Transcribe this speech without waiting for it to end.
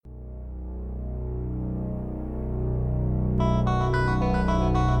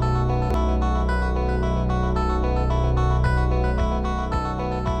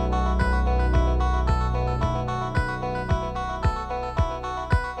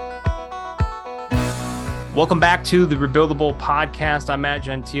Welcome back to the Rebuildable Podcast. I'm Matt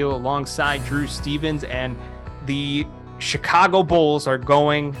Gentile alongside Drew Stevens, and the Chicago Bulls are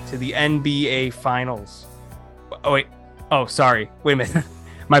going to the NBA Finals. Oh, wait. Oh, sorry. Wait a minute.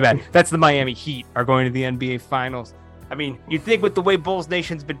 My bad. That's the Miami Heat are going to the NBA Finals. I mean, you'd think with the way Bulls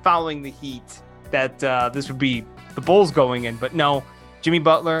Nation's been following the Heat that this would be the Bulls going in, but no. Jimmy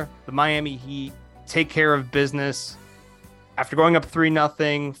Butler, the Miami Heat, take care of business after going up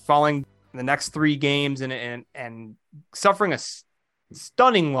 3-0, falling the next 3 games and suffering a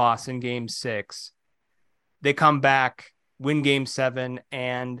stunning loss in Game 6. They come back, win Game 7,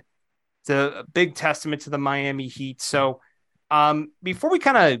 and it's a big testament to the Miami Heat. So before we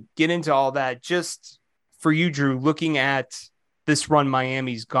kind of get into all that, just for you, Drew, looking at this run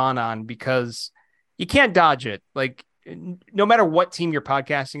Miami's gone on, because you can't dodge it. Like, no matter what team you're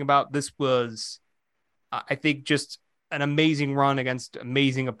podcasting about, this was, I think, just an amazing run against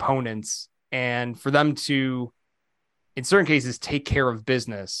amazing opponents. And for them to, in certain cases, take care of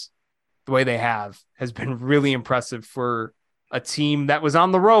business the way they has been really impressive for a team that was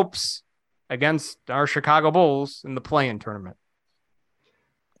on the ropes against our Chicago Bulls in the play-in tournament.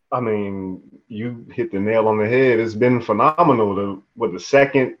 I mean, you hit the nail on the head. It's been phenomenal. The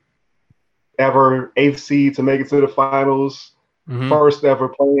second ever 8th seed to make it to the finals, first ever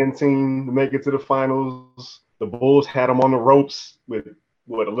play-in team to make it to the finals. The Bulls had them on the ropes with a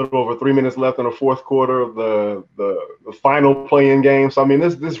little over 3 minutes left in the fourth quarter of the final play-in game. So I mean,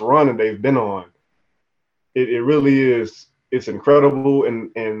 this run that they've been on, it really is. It's incredible,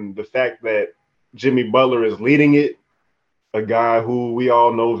 and the fact that Jimmy Butler is leading it, a guy who we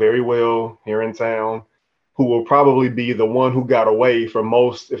all know very well here in town, who will probably be the one who got away from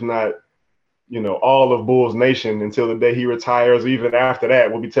most, if not, all of Bulls Nation until the day he retires. Even after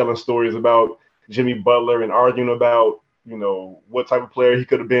that, we'll be telling stories about Jimmy Butler and arguing about, what type of player he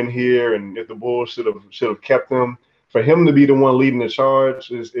could have been here and if the Bulls should have kept him. For him to be the one leading the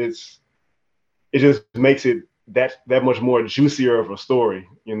charge it just makes it that much more juicier of a story.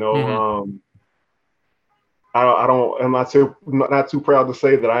 I'm not too proud to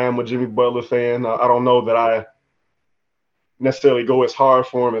say that I am a Jimmy Butler fan. I don't know that I necessarily go as hard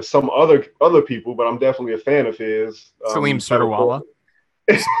for him as some other people, but I'm definitely a fan of his. Salim Surderwala.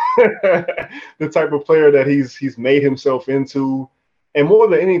 The type of player that he's made himself into, and more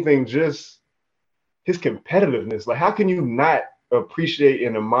than anything, just his competitiveness. Like, how can you not appreciate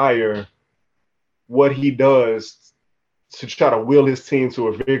and admire what he does to try to will his team to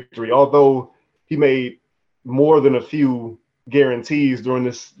a victory? Although he made more than a few guarantees during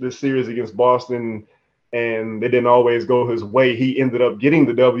this series against Boston, and they didn't always go his way, he ended up getting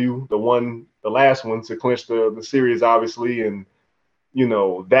the W, the last one, to clinch the series, obviously. And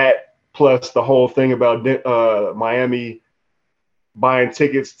that plus the whole thing about Miami buying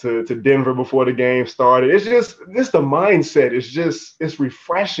tickets to Denver before the game started. It's just the mindset. It's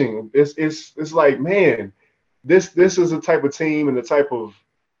refreshing. It's like, man, this is the type of team and the type of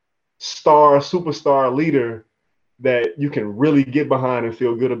superstar leader that you can really get behind and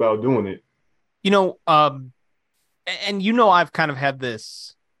feel good about doing it. I've kind of had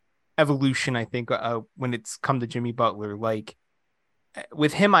this evolution, I think, when it's come to Jimmy Butler. Like,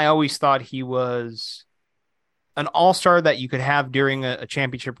 with him, I always thought he was an all-star that you could have during a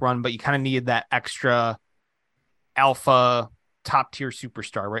championship run, but you kind of needed that extra alpha top-tier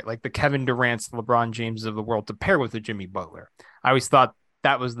superstar, right? Like the Kevin Durant's, the LeBron James of the world, to pair with a Jimmy Butler. I always thought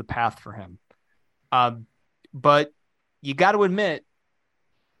that was the path for him. But you got to admit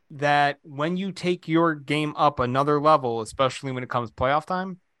that when you take your game up another level, especially when it comes playoff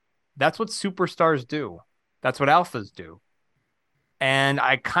time, that's what superstars do. That's what alphas do. And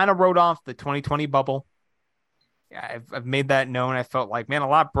I kind of wrote off the 2020 bubble. I've made that known. I felt like, man, a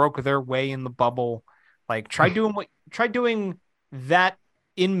lot broke their way in the bubble. Like, try doing that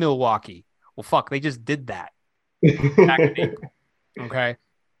in Milwaukee. Well, fuck, they just did that back in April. Okay.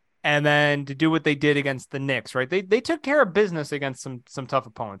 And then to do what they did against the Knicks, right? They took care of business against some tough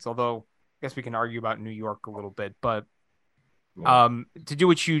opponents, although I guess we can argue about New York a little bit. But to do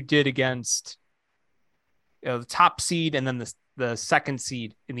what you did against the top seed and then the second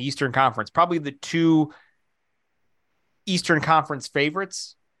seed in the Eastern Conference, probably the two Eastern Conference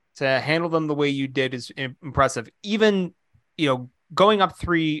favorites, to handle them the way you did is impressive. Even, going up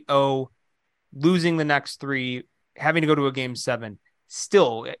 3-0, losing the next 3, having to go to a Game 7,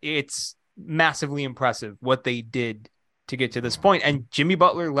 still, it's massively impressive what they did to get to this point. And Jimmy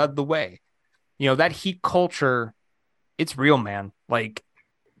Butler led the way. That Heat culture, it's real, man. Like,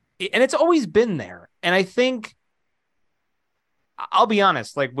 and it's always been there. And I think, I'll be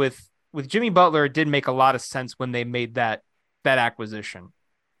honest, like with Jimmy Butler, it did make a lot of sense when they made that acquisition.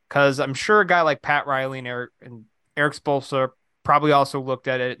 Because I'm sure a guy like Pat Riley and Eric Spoelstra probably also looked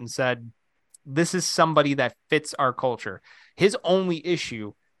at it and said, this is somebody that fits our culture. His only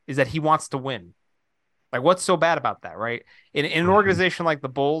issue is that he wants to win. Like, what's so bad about that, right? In an organization like the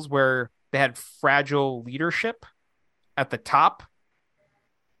Bulls, where they had fragile leadership at the top,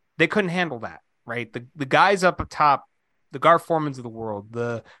 they couldn't handle that, right? The guys up top, the Gar Formans of the world,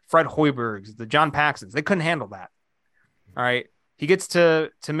 the Fred Hoibergs, the John Paxsons, they couldn't handle that. All right. He gets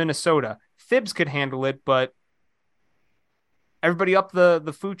to Minnesota. Thibs could handle it, but everybody up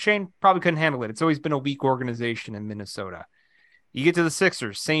the food chain probably couldn't handle it. It's always been a weak organization in Minnesota. You get to the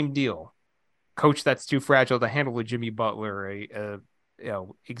Sixers, same deal. Coach that's too fragile to handle with Jimmy Butler,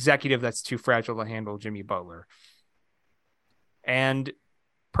 executive that's too fragile to handle Jimmy Butler. And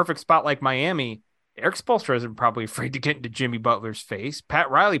perfect spot like Miami, Eric Spoelstra isn't probably afraid to get into Jimmy Butler's face. Pat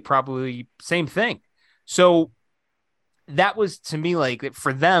Riley probably same thing. So that was, to me, like,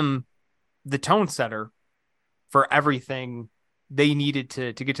 for them, the tone setter for everything they needed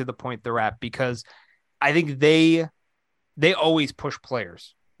to get to the point they're at, because I think they always push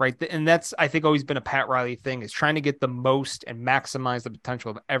players, right? And that's, I think, always been a Pat Riley thing, is trying to get the most and maximize the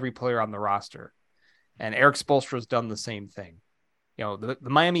potential of every player on the roster. And Eric Spoelstra's done the same thing. You know, the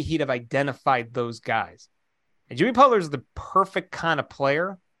Miami Heat have identified those guys. And Jimmy Butler is the perfect kind of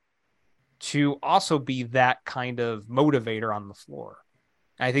player to also be that kind of motivator on the floor.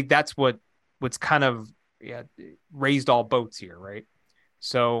 And I think that's what's kind of raised all boats here, right?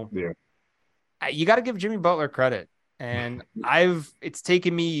 So you got to give Jimmy Butler credit. And it's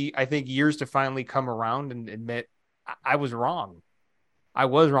taken me, I think, years to finally come around and admit I was wrong. I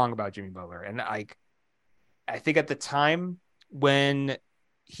was wrong about Jimmy Butler. And I think at the time when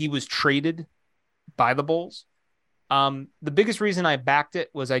he was traded by the Bulls, the biggest reason I backed it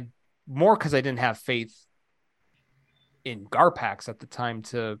was more because I didn't have faith in Garpax at the time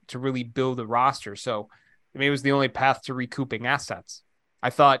to really build a roster. So I mean, it was the only path to recouping assets. I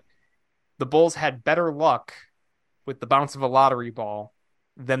thought the Bulls had better luck with the bounce of a lottery ball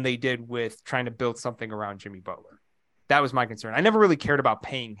than they did with trying to build something around Jimmy Butler. That was my concern. I never really cared about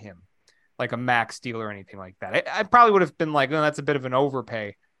paying him like a max deal or anything like that. I probably would have been like, oh, that's a bit of an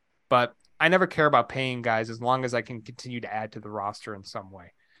overpay, but I never care about paying guys as long as I can continue to add to the roster in some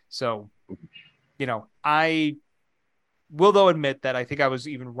way. So, I will, though, admit that I think I was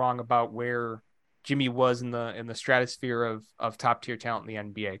even wrong about where Jimmy was in the stratosphere of top tier talent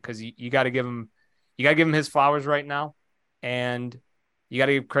in the NBA, because you got to give him his flowers right now, and you got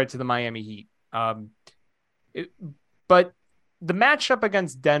to give credit to the Miami Heat. But the matchup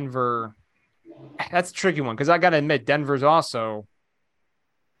against Denver, that's a tricky one, because I got to admit, Denver's also,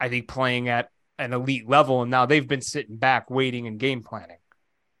 I think, playing at an elite level, and now they've been sitting back waiting and game planning.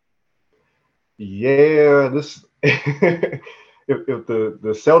 Yeah, this if the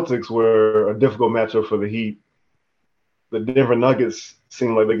Celtics were a difficult matchup for the Heat, the Denver Nuggets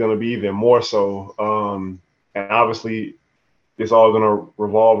seem like they're going to be even more so. And obviously, it's all going to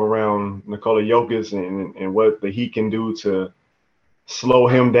revolve around Nikola Jokic and what the Heat can do to slow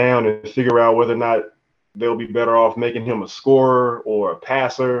him down and figure out whether or not they'll be better off making him a scorer or a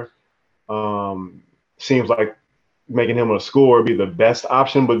passer. Seems like making him a scorer would be the best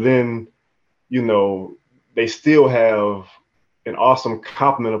option, but then, they still have an awesome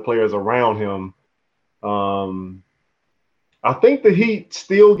complement of players around him. I think the Heat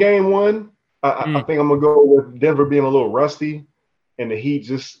steal game one. I think I'm going to go with Denver being a little rusty and the Heat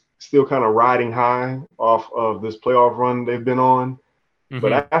just still kind of riding high off of this playoff run they've been on. Mm-hmm.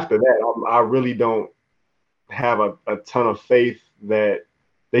 But after that, I really don't have a ton of faith that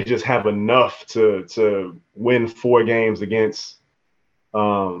they just have enough to win 4 games against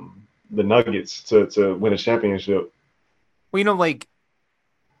the Nuggets to win a championship. Well,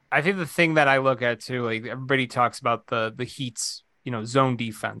 I think the thing that I look at too, like, everybody talks about the Heat's, zone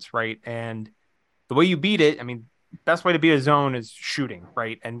defense, right? And the way you beat it, I mean, best way to beat a zone is shooting,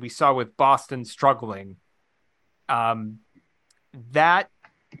 right? And we saw with Boston struggling, that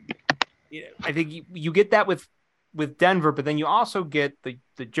I think you get that with Denver, but then you also get the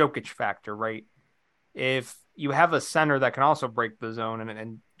Jokic factor, right? If you have a center that can also break the zone,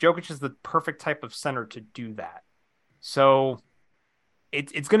 and Jokic is the perfect type of center to do that. So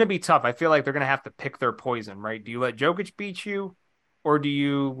it's going to be tough. I feel like they're going to have to pick their poison, right? Do you let Jokic beat you, or do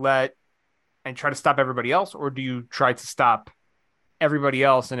you try to stop everybody else, or do you try to stop everybody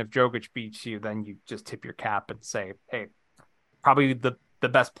else? And if Jokic beats you, then you just tip your cap and say, hey, probably the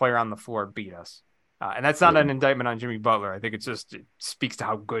best player on the floor beat us. And that's not an indictment on Jimmy Butler. I think it speaks to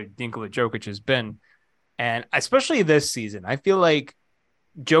how good Nikola Jokic has been. And especially this season, I feel like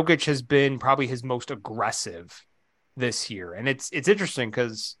Jokic has been probably his most aggressive this year. And it's interesting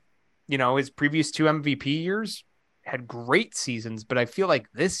because his previous 2 MVP years had great seasons, but I feel like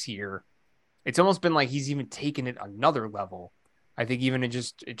this year it's almost been like he's even taken it another level. I think even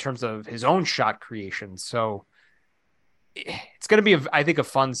in terms of his own shot creation. So it's going to be, I think, a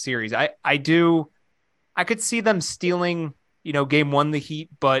fun series. I could see them stealing, game one, the Heat,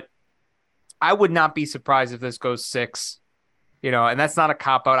 but I would not be surprised if this goes 6. And that's not a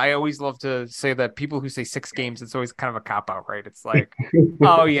cop out. I always love to say that people who say 6 games, it's always kind of a cop out, right? It's like,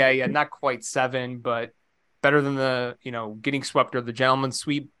 oh yeah, not quite 7, but better than the, getting swept or the gentleman's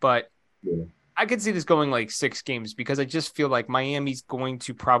sweep. But Yeah. I could see this going like 6 games because I just feel like Miami's going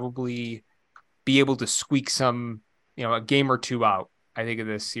to probably be able to squeak some, a game or two out, I think, of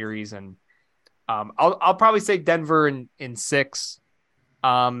this series. And I'll probably say Denver in 6.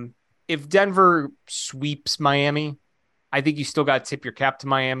 If Denver sweeps Miami, I think you still got to tip your cap to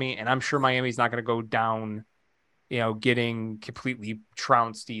Miami, and I'm sure Miami's not going to go down, getting completely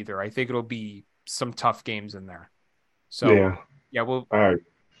trounced either. I think it'll be some tough games in there. So, Yeah. yeah, All right.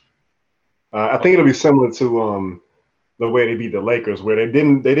 I think it'll be similar to the way they beat the Lakers, where they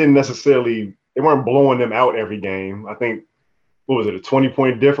didn't necessarily, they weren't blowing them out every game. I think, what was it, a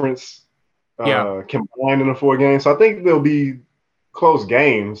 20-point difference yeah, combined in the 4 games. So I think there'll be close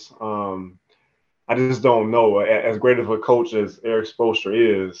games. I just don't know. As great of a coach as Eric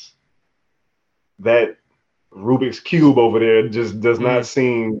Spoelstra is, that Rubik's Cube over there just does not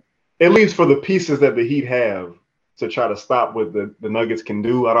seem, at least for the pieces that the Heat have to try to stop what the Nuggets can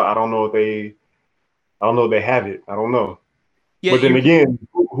do. I don't know if they have it. I don't know. yeah. But then again,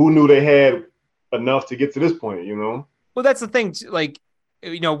 who knew they had enough to get to this point, Well, that's the thing. Like,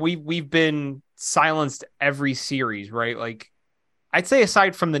 we've been silenced every series, right? Like, I'd say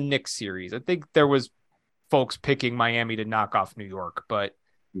aside from the Knicks series, I think there was folks picking Miami to knock off New York, but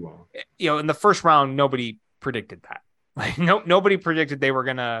in the first round, nobody predicted that. Like, nobody predicted they were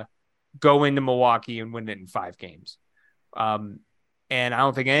gonna go into Milwaukee and win it in 5 games. And I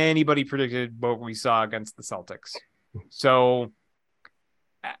don't think anybody predicted what we saw against the Celtics. So,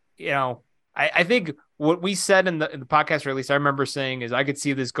 I think what we said in the podcast, or at least I remember saying, is I could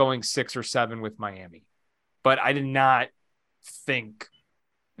see this going 6 or 7 with Miami, but I did not think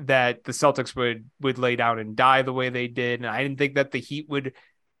that the Celtics would lay down and die the way they did, and I didn't think that the Heat would.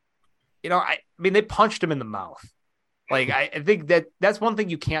 I mean, they punched him in the mouth. Like, I think that's one thing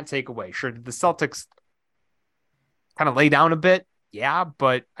you can't take away. Sure, the Celtics kind of lay down a bit, yeah,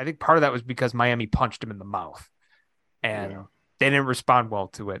 but I think part of that was because Miami punched him in the mouth, and they didn't respond well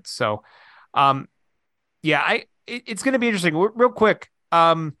to it. So, it's going to be interesting. Real quick,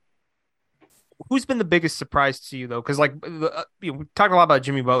 who's been the biggest surprise to you though? Because we talked a lot about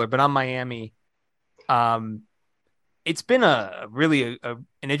Jimmy Butler, but on Miami, it's been a really an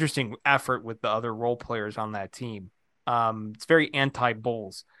interesting effort with the other role players on that team. It's very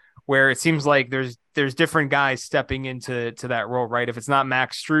anti-Bulls, where it seems like there's different guys stepping into that role, right? If it's not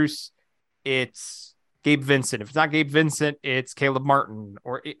Max Strus, it's Gabe Vincent. If it's not Gabe Vincent, it's Caleb Martin.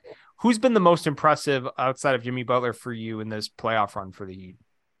 Who's been the most impressive outside of Jimmy Butler for you in this playoff run for the Heat?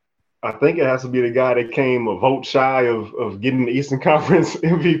 I think it has to be the guy that came a vote shy of getting the Eastern Conference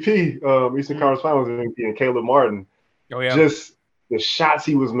MVP, Eastern Conference Finals MVP, and Caleb Martin. Oh yeah, just the shots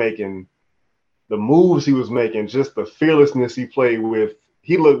he was making, the moves he was making, just the fearlessness he played with.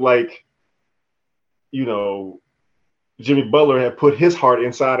 He looked like, Jimmy Butler had put his heart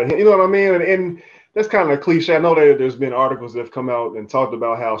inside of him. You know what I mean? And that's kind of a cliche. I know that there's been articles that have come out and talked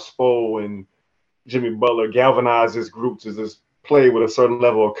about how Spo and Jimmy Butler galvanized this group to just play with a certain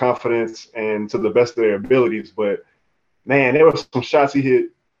level of confidence and to the best of their abilities. But man, there were some shots he hit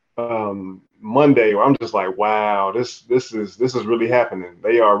Monday where I'm just like, wow, this is really happening.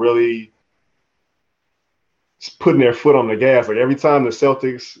 They are really putting their foot on the gas. Like every time the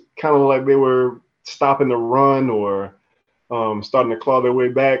Celtics kind of like they were stopping the run or starting to claw their way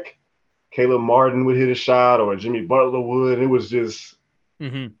back, Caleb Martin would hit a shot or Jimmy Butler would. It was just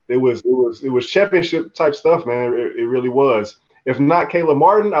it was championship type stuff, man. It really was. If not Caleb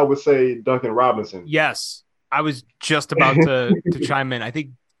Martin, I would say Duncan Robinson. Yes, I was just about to chime in. I think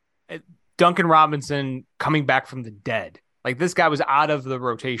Duncan Robinson coming back from the dead. Like, this guy was out of the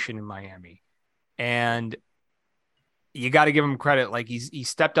rotation in Miami, and you got to give him credit. Like, he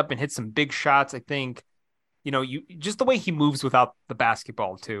stepped up and hit some big shots. I think, you just the way he moves without the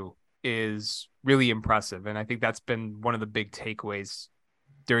basketball too is really impressive, and I think that's been one of the big takeaways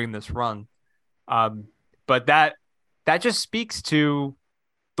during this run. But that just speaks to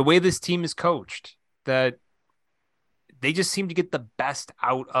the way this team is coached, that they just seem to get the best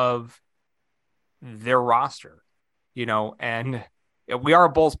out of their roster, and we are a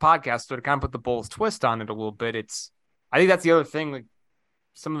Bulls podcast, so to kind of put the Bulls twist on it a little bit, I think that's the other thing. Like,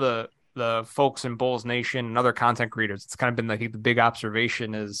 some of the the folks in Bulls Nation and other content creators, it's kind of been, I think, the big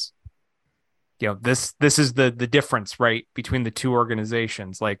observation is, this is the difference, right, between the two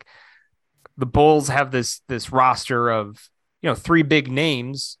organizations. Like the Bulls have this roster of, three big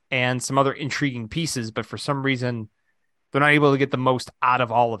names and some other intriguing pieces, but for some reason they're not able to get the most out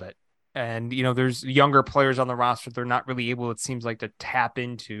of all of it. And, there's younger players on the roster they're not really able, it seems like, to tap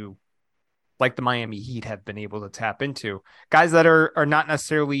into, like the Miami Heat have been able to tap into. Guys that are not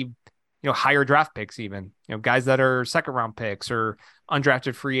necessarily, higher draft picks even, guys that are second round picks or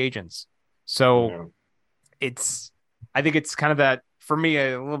undrafted free agents. So I think it's kind of that, for me,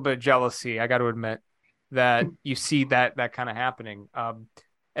 a little bit of jealousy, I got to admit, that you see that kind of happening. And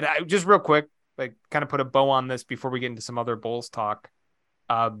I just real quick, like kind of put a bow on this before we get into some other Bulls talk.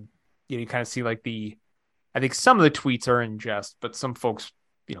 You kind of see like I think some of the tweets are in jest, but some folks,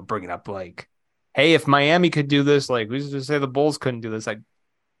 bring it up like, hey, if Miami could do this, like who's to say the Bulls couldn't do this? Like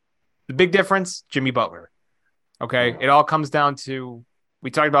the big difference, Jimmy Butler. Okay. It all comes down to,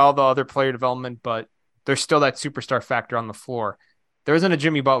 we talked about all the other player development, but there's still that superstar factor on the floor. There isn't a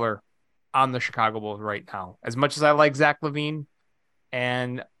Jimmy Butler on the Chicago Bulls right now. As much as I like Zach LaVine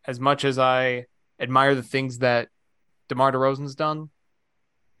and as much as I admire the things that DeMar DeRozan's done,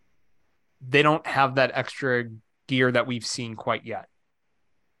 they don't have that extra gear that we've seen quite yet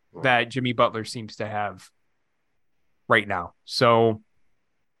that Jimmy Butler seems to have right now. So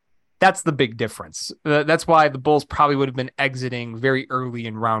that's the big difference. That's why the Bulls probably would have been exiting very early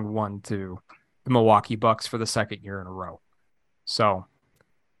in round one to the Milwaukee Bucks for the second year in a row. So.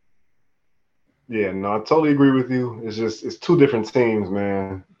 Yeah, no, I totally agree with you. It's two different teams,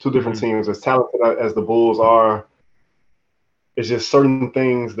 man. Two different teams. As talented as the Bulls are, it's just certain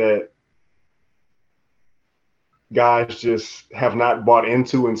things that guys just have not bought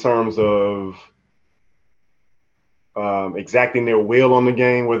into in terms of exacting their will on the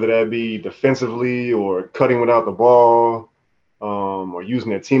game, whether that be defensively or cutting without the ball, or using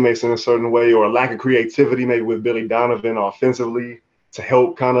their teammates in a certain way, or a lack of creativity maybe with Billy Donovan offensively to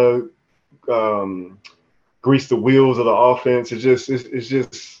help kind of grease the wheels of the offense. It's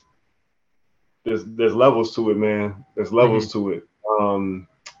just there's levels to it, man. There's levels to it.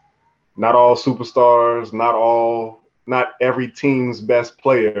 Not all superstars, not every team's best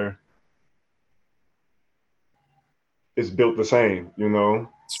player is built the same,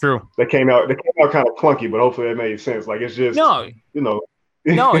 It's true. They came out kind of clunky, but hopefully it made sense. Like it's just no,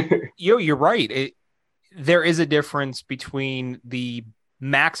 you're right. There is a difference between the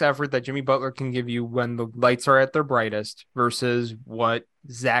max effort that Jimmy Butler can give you when the lights are at their brightest versus what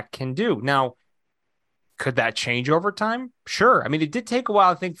Zach can do. Now, could that change over time? Sure. I mean, it did take a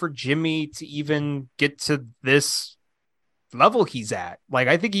while, I think, for Jimmy to even get to this level he's at. Like,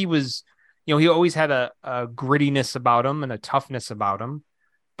 I think he was, he always had a grittiness about him and a toughness about him.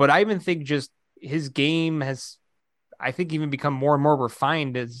 But I even think just his game has, I think, even become more and more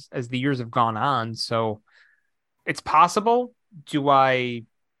refined as the years have gone on. So it's possible.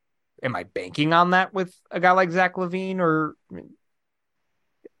 Am I banking on that with a guy like Zach LaVine? Or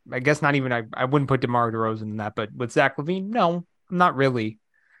I guess not even, I wouldn't put DeMar DeRozan in that, but with Zach LaVine, no, not really.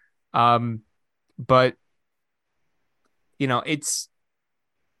 But it's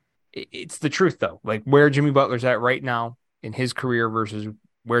the truth though. Like where Jimmy Butler's at right now in his career versus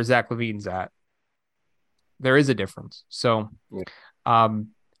where Zach LaVine's at, there is a difference. So, and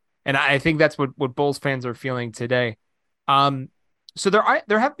I think that's what Bulls fans are feeling today. So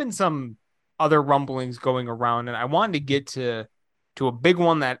there have been some other rumblings going around, and I wanted to get to a big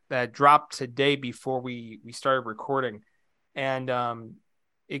one that dropped today before we started recording. And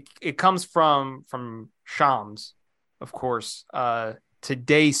it comes from Shams, of course,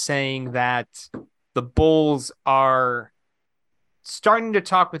 today, saying that the Bulls are starting to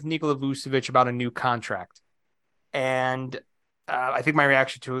talk with Nikola Vucevic about a new contract. And I think my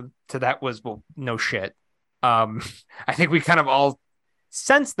reaction to that was, well, no shit. I think we kind of all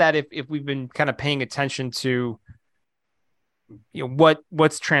sense that if we've been kind of paying attention to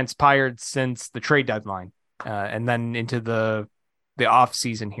what's transpired since the trade deadline and then into the off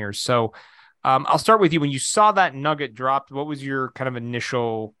season here. So I'll start with you. When you saw that nugget dropped, what was your kind of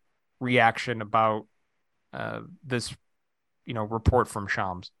initial reaction about this, report from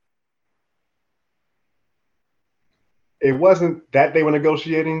Shams? It wasn't that they were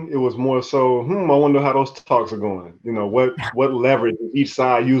negotiating. It was more so, I wonder how those talks are going. What leverage is each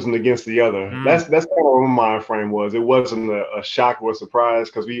side using against the other. That's kind of what my mind frame was. It wasn't a shock or a surprise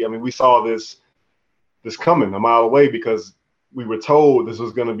because we saw this coming a mile away because we were told this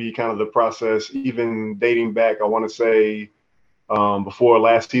was going to be kind of the process, even dating back, I want to say, before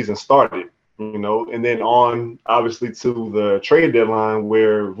last season started. and then on obviously to the trade deadline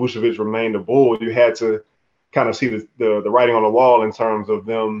where Vucevic remained a Bull, you had to kind of see the writing on the wall in terms of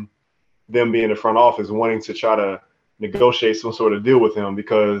them being the front office wanting to try to negotiate some sort of deal with him,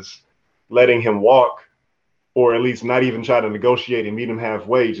 because letting him walk, or at least not even try to negotiate and meet him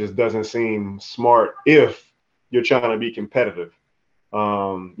halfway, just doesn't seem smart if you're trying to be competitive. For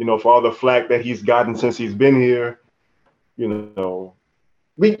all the flack that he's gotten since he's been here, we know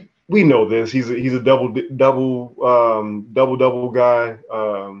this. He's a double guy.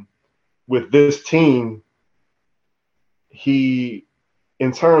 With this team,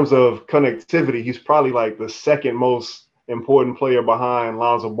 in terms of connectivity, he's probably like the second most important player behind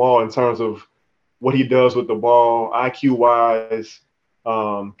Lonzo Ball in terms of what he does with the ball, IQ wise,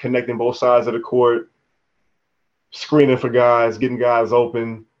 connecting both sides of the court, screening for guys, getting guys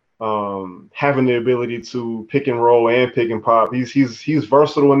open, having the ability to pick and roll and pick and pop. He's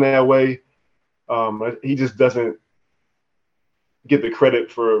versatile in that way. He just doesn't get the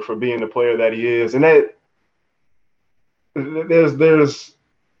credit for being the player that he is, and that there's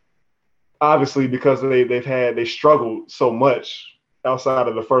obviously, because they struggled so much outside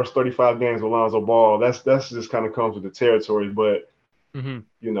of the first 35 games with Lonzo Ball. That's just kind of comes with the territory. But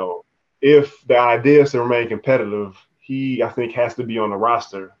if the idea is to remain competitive, I think has to be on the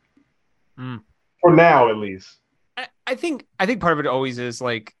roster for now, at least. I think part of it always is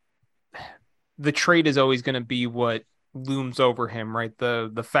like the trade is always going to be what looms over him, right?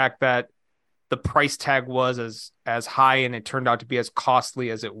 The fact that the price tag was as high and it turned out to be as costly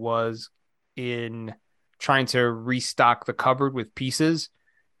as it was in trying to restock the cupboard with pieces.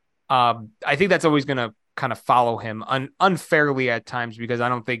 I think that's always going to kind of follow him unfairly at times, because I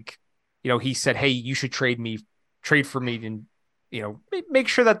don't think, he said, hey, you should trade for me, and, make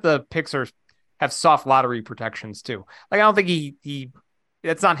sure that the picks have soft lottery protections too. Like, I don't think he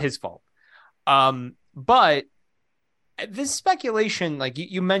that's not his fault. But this speculation, like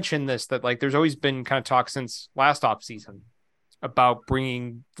you mentioned this, that like there's always been kind of talk since last offseason about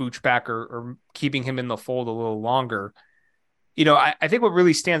bringing Vooch back or keeping him in the fold a little longer. I think what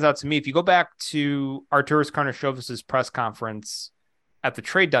really stands out to me, if you go back to Arturas Karnisovas's press conference at the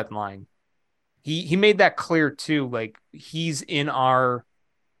trade deadline, he made that clear too. Like, he's in our,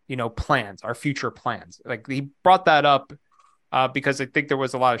 plans, our future plans. Like, he brought that up because I think there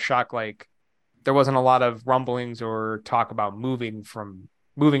was a lot of shock. Like, there wasn't a lot of rumblings or talk about moving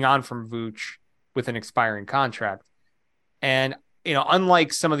on from Vooch with an expiring contract. And,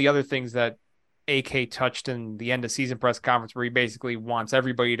 unlike some of the other things that AK touched in the end of season press conference, where he basically wants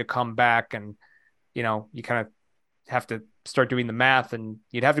everybody to come back, and, you kind of have to start doing the math, and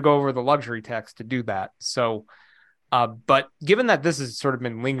you'd have to go over the luxury tax to do that. So, but given that this has sort of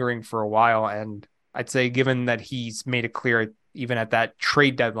been lingering for a while, and I'd say given that he's made it clear even at that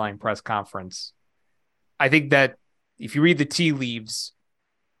trade deadline press conference, I think that if you read the tea leaves,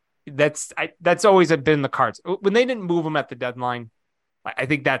 that's always been the cards. When they didn't move him at the deadline, I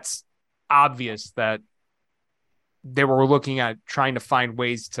think that's obvious that they were looking at trying to find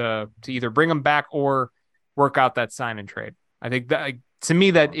ways to either bring him back or work out that sign and trade. I think that, to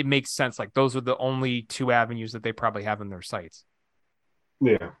me, that it makes sense. Like, those are the only two avenues that they probably have in their sights.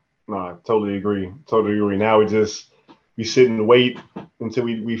 Yeah, no, I totally agree. Now we sit and wait until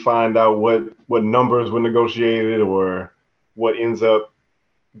we find out what numbers were negotiated, or what ends up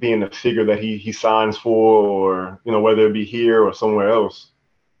being the figure that he signs for, or whether it be here or somewhere else.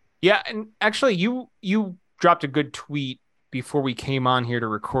 Yeah, and actually, you dropped a good tweet before we came on here to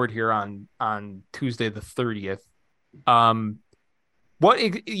record here on Tuesday the 30th.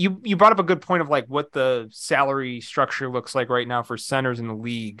 What you brought up a good point of like what the salary structure looks like right now for centers in the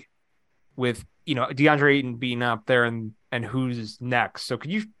league, with DeAndre Ayton being up there and who's next. So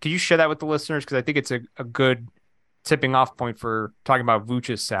could you share that with the listeners, because I think it's a good tipping off point for talking about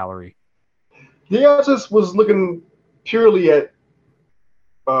Vooch's salary. Yeah, I just was looking purely at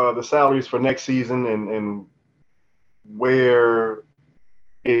the salaries for next season and where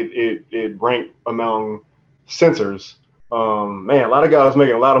it ranked among centers. Man, a lot of guys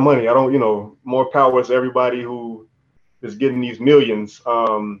making a lot of money. I don't, more power to everybody who is getting these millions.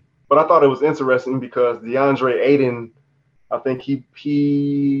 But I thought it was interesting because DeAndre Ayton, I think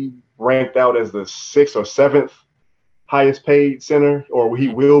he ranked out as the 6th or 7th highest paid center, or he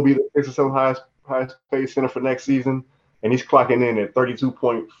will be the 6th or 7th highest paid center for next season. And he's clocking in at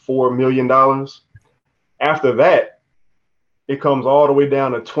 $32.4 million. After that, it comes all the way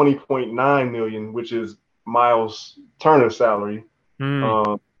down to $20.9 million, which is Miles Turner's salary.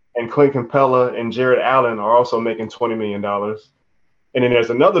 And Clint Capella and Jared Allen are also making $20 million. And then there's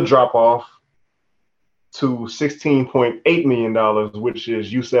another drop off to $16.8 million, which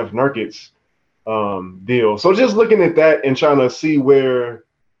is Yusef Nurkic's deal. So just looking at that and trying to see where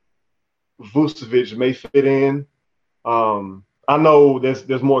Vucevic may fit in. I know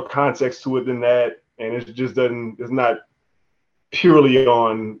there's more context to it than that, and it just doesn't. It's not purely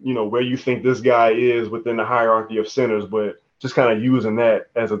on where you think this guy is within the hierarchy of centers, but just kind of using that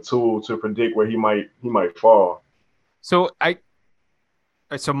as a tool to predict where he might fall. So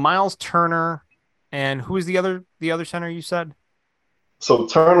Miles Turner, and who is the other center you said? So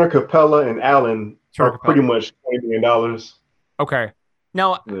Turner, Capella, and Allen Turner are Capella. pretty much $20 million. Okay.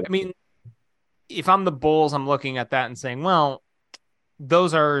 Now, Yeah. I mean, if I'm the Bulls, I'm looking at that and saying, well,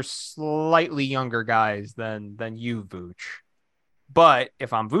 those are slightly younger guys than you, Vooch. But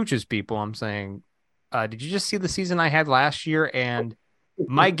if I'm Vooch's people, I'm saying, did you just see the season I had last year? And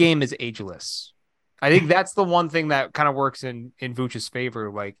my game is ageless. I think that's the one thing that kind of works in Vooch's favor.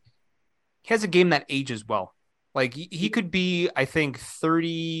 Like, he has a game that ages well. Like, he could be, I think,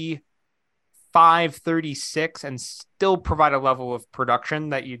 35, 36, and still provide a level of production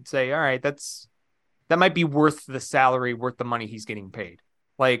that you'd say, all right, that might be worth the salary, worth the money he's getting paid.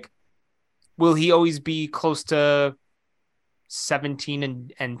 Like, will he always be close to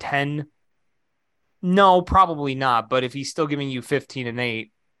 17 and 10? No, probably not. But if he's still giving you 15 and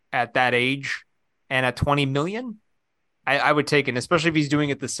 8 at that age and at 20 million, I would take it, especially if he's doing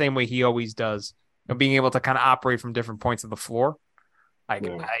it the same way he always does, being able to kind of operate from different points of the floor. Like,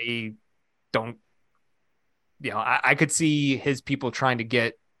 Yeah. I don't, I could see his people trying to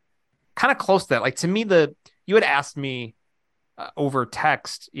get kind of close to that. Like, to me, you had asked me over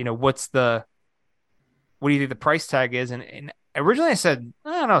text, what do you think the price tag is? And originally I said,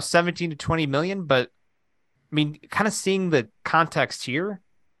 I don't know, 17 to 20 million. But I mean, kind of seeing the context here,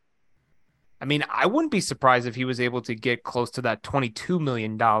 I mean, I wouldn't be surprised if he was able to get close to that $22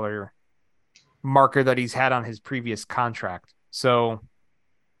 million marker that he's had on his previous contract. So,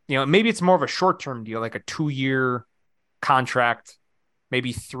 maybe it's more of a short-term deal, like a 2-year contract,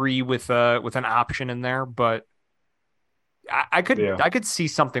 maybe 3 with an option in there. But I could Yeah. I could see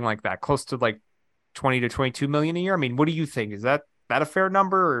something like that, close to like 20 to 22 million a year. I mean, what do you think? Is that a fair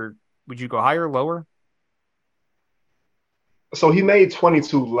number, or would you go higher, lower? So he made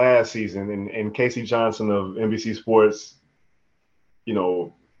 22 last season, and Casey Johnson of NBC Sports, you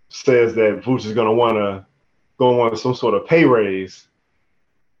know, says that Vooch is going to want some sort of pay raise.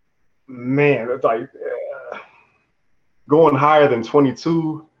 Man, it's like going higher than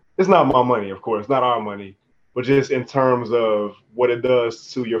 22. It's not my money, of course, not our money, but just in terms of what it does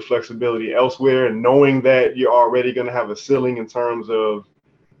to your flexibility elsewhere, and knowing that you're already going to have a ceiling in terms of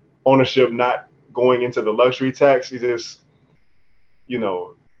ownership not going into the luxury tax. You just, you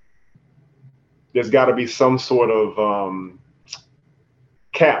know, there's got to be some sort of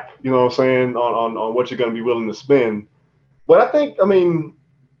cap, you know what I'm saying, on what you're going to be willing to spend. But I mean,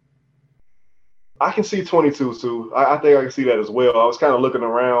 I can see 22 too. I think I can see that as well. I was kind of looking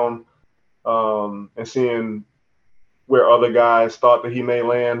around and seeing where other guys thought that he may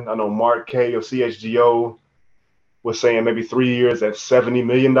land. I know Mark K of CHGO was saying maybe 3 years at $70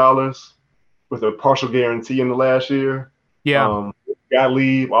 million with a partial guarantee in the last year. Yeah.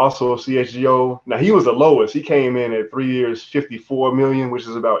 Gottlieb, also of CHGO. Now he was the lowest. He came in at 3 years, 54 million, which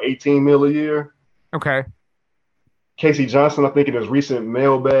is about 18 mil a year. Okay. Casey Johnson, I think in his recent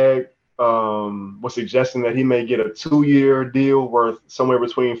mailbag, was suggesting that he may get a 2-year deal worth somewhere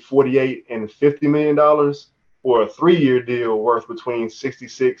between $48 and $50 million, or a 3-year deal worth between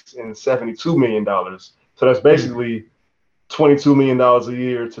 $66 and $72 million. So that's Hmm. basically $22 million a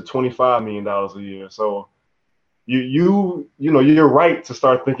year to $25 million a year. So you're right to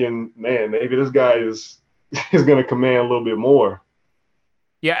start thinking, man, maybe this guy is is going to command a little bit more.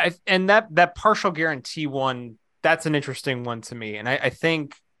 Yeah, and that partial guarantee one, that's an interesting one to me. And I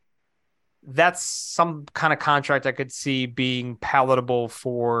think that's some kind of contract I could see being palatable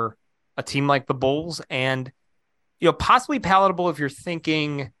for a team like the Bulls, and possibly palatable if you're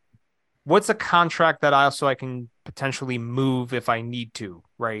thinking, what's a contract that I can potentially move if I need to,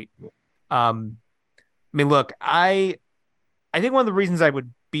 right? I mean, look, I think one of the reasons I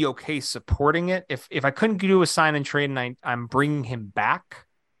would be okay supporting it, if I couldn't do a sign and trade and I'm bringing him back,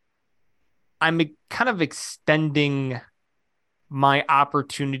 I'm kind of extending my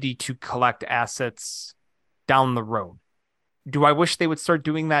opportunity to collect assets down the road. Do I wish they would start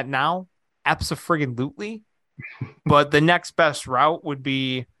doing that now? Absolutely. But the next best route would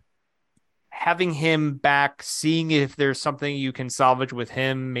be having him back, seeing if there's something you can salvage with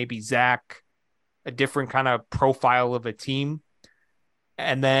him, maybe Zach, a different kind of profile of a team,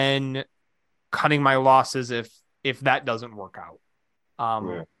 and then cutting my losses if that doesn't work out.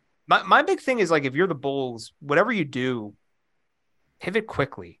 Yeah. My big thing is, like, if you're the Bulls, whatever you do, pivot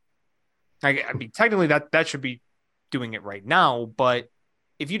quickly. I mean, technically that should be doing it right now, but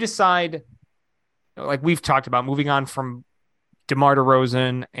if you decide, like we've talked about, moving on from DeMar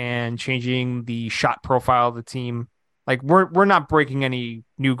DeRozan and changing the shot profile of the team, like we're not breaking any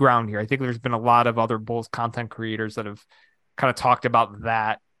new ground here. I think there's been a lot of other Bulls content creators that have kind of talked about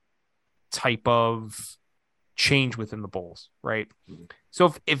that type of change within the Bulls, right?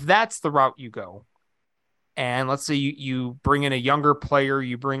 So if that's the route you go, and let's say you bring in a younger player,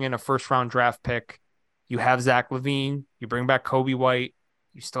 you bring in a first round draft pick, you have Zach LaVine, you bring back Kobe White,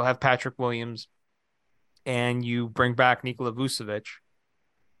 you still have Patrick Williams, and you bring back Nikola Vucevic.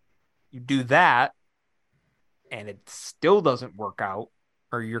 You do that, and it still doesn't work out,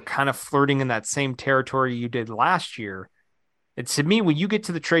 or you're kind of flirting in that same territory you did last year. And to me, when you get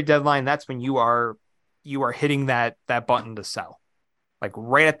to the trade deadline, that's when you are hitting that button to sell. Like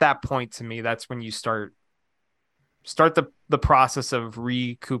right at that point, to me, that's when you start the process of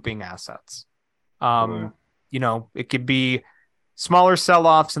recouping assets. It could be smaller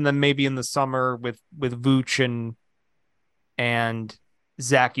sell-offs, and then maybe in the summer with Vooch and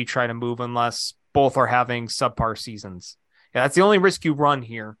Zach, you try to move unless both are having subpar seasons. Yeah, that's the only risk you run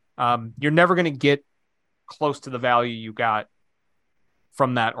here. You're never going to get close to the value you got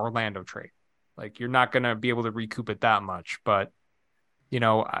from that Orlando trade. Like you're not going to be able to recoup it that much, but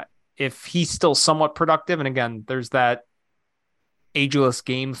if he's still somewhat productive, and again, there's that ageless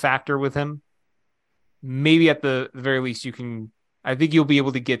game factor with him, maybe at the very least I think you'll be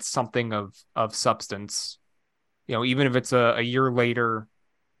able to get something of substance, even if it's a year later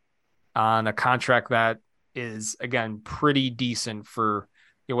on a contract that is, again, pretty decent for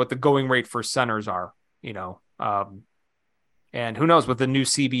what the going rate for centers are, and who knows, with the new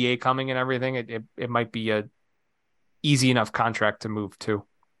CBA coming and everything, it might be a easy enough contract to move to.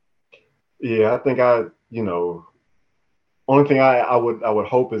 Yeah, I think only thing I would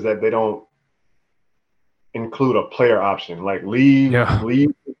hope is that they don't include a player option. Like leave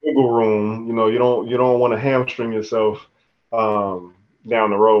the wiggle room. You don't want to hamstring yourself down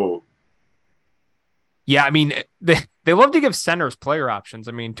the road. Yeah, I mean they love to give centers player options.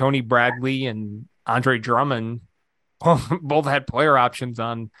 I mean Tony Bradley and Andre Drummond both had player options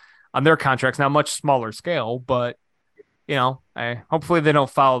on their contracts, now much smaller scale, but hopefully they don't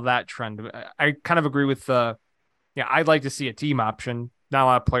follow that trend. I kind of agree with I'd like to see a team option. Not a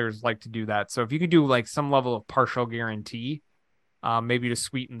lot of players like to do that. So if you could do like some level of partial guarantee, maybe to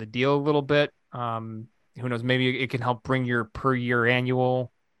sweeten the deal a little bit, who knows, maybe it can help bring your per year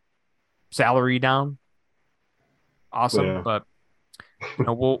annual salary down. Awesome. Yeah. But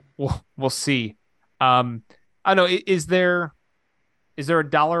we'll see. I don't know. Is there a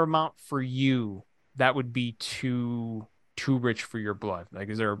dollar amount for you that would be too rich for your blood? Like,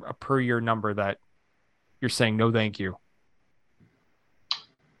 is there a per year number that you're saying no, thank you?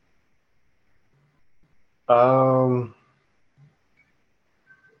 I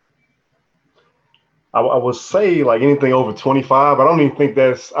would say like anything over 25. I don't even think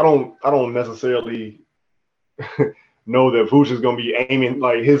I don't necessarily know that Vooch is going to be aiming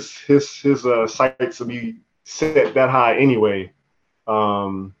like his sights to be set that high anyway.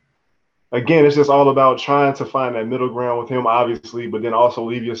 Again, it's just all about trying to find that middle ground with him, obviously, but then also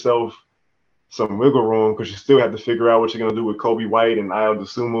leave yourself some wiggle room because you still have to figure out what you're going to do with Kobe White and Ayo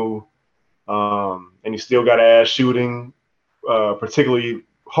Dosunmu. And you still got to add shooting, particularly,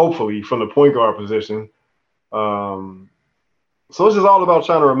 hopefully, from the point guard position. So it's just all about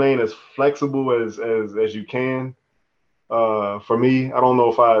trying to remain as flexible as you can. For me, I don't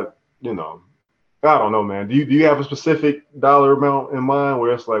know if I don't know, man. Do you have a specific dollar amount in mind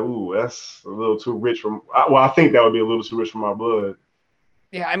where it's like, ooh, that's a little too rich I think that would be a little too rich for my blood.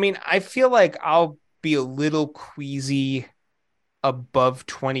 Yeah, I mean, I feel like I'll be a little queasy above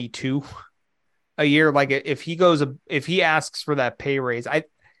 22 a year. Like if he asks for that pay raise, I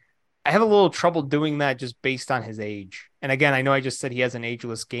have a little trouble doing that just based on his age. And again, I know I just said he has an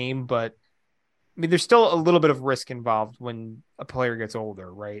ageless game, but I mean, there's still a little bit of risk involved when a player gets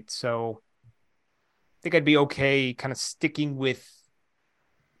older, right? So I think I'd be okay kind of sticking with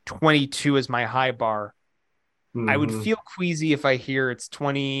 22 as my high bar. Mm-hmm. I would feel queasy if I hear it's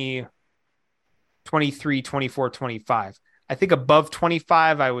 20, 23, 24, 25. I think above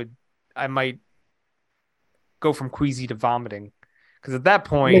 25, I might go from queasy to vomiting. Because at that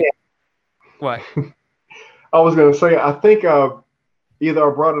point, what? I was going to say, I think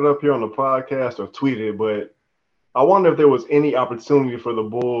either I brought it up here on the podcast or tweeted, but I wonder if there was any opportunity for the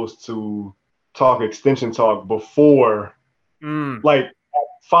Bulls to talk extension talk before, like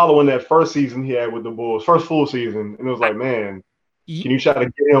following that first season he had with the Bulls, first full season. And it was like, man, can you try to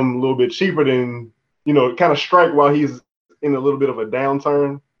get him a little bit cheaper than, kind of strike while he's in a little bit of a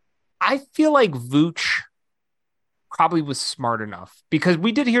downturn? I feel like Vooch probably was smart enough because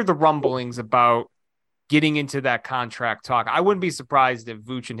we did hear the rumblings about getting into that contract talk. I wouldn't be surprised if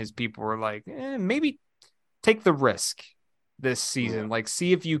Vooch and his people were like, maybe take the risk this season. Like,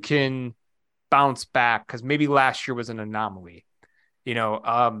 see if you can bounce back because maybe last year was an anomaly,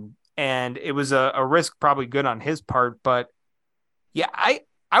 and it was a risk probably good on his part. But yeah, I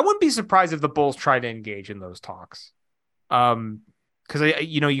wouldn't be surprised if the Bulls tried to engage in those talks. Because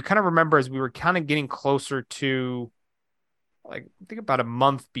you kind of remember as we were kind of getting closer to, like, I think about a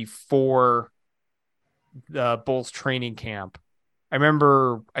month before the Bulls training camp. I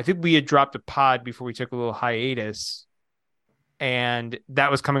think we had dropped a pod before we took a little hiatus, and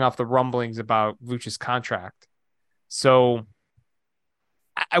that was coming off the rumblings about Vooch's contract. So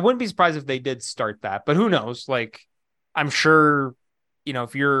I wouldn't be surprised if they did start that, but who knows? Like, I'm sure,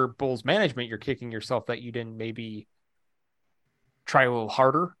 if you're Bulls management, you're kicking yourself that you didn't maybe try a little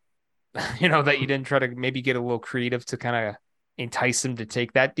harder, that you didn't try to maybe get a little creative to kind of entice him to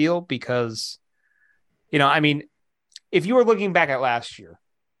take that deal because, I mean, if you were looking back at last year,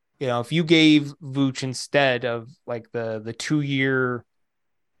 if you gave Vooch instead of like the 2 year,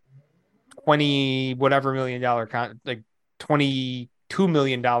 20 whatever $million like $22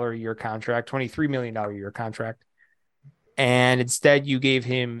 million a year contract, $23 million a year contract, and instead you gave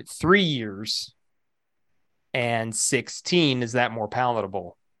him 3 years and 16, is that more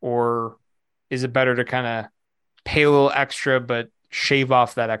palatable? Or is it better to kind of pay a little extra but shave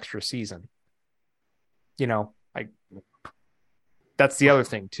off that extra season? Like, that's the other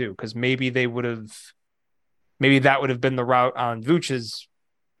thing too, because maybe that would have been the route on Vooch's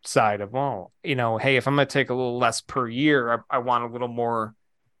side of, well, hey, if I'm going to take a little less per year, I want a little more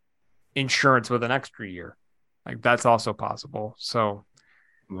insurance with an extra year. Like, that's also possible. So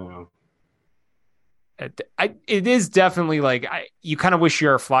no. It is definitely like, you kind of wish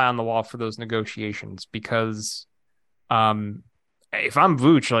you're a fly on the wall for those negotiations because if I'm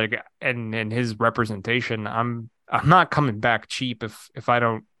Vooch, like, and his representation, I'm not coming back cheap if I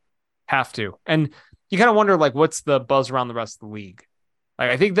don't have to. And you kind of wonder, like, what's the buzz around the rest of the league?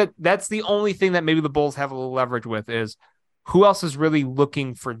 Like, I think that's the only thing that maybe the Bulls have a little leverage with is who else is really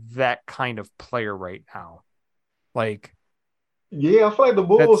looking for that kind of player right now? Like, yeah, I feel like the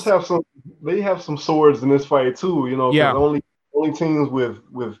Bulls have some swords in this fight too, because yeah, only teams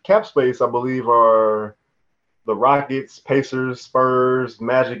with cap space, I believe, are the Rockets, Pacers, Spurs,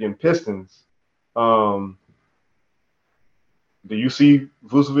 Magic, and Pistons. Do you see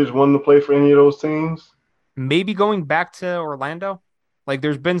Vucevic wanting to play for any of those teams? maybe going back to Orlando. Like,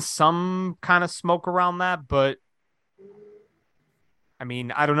 there's been some kind of smoke around that, but I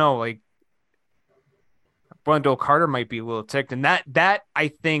mean, I don't know. Like, Wendell Carter might be a little ticked, and that I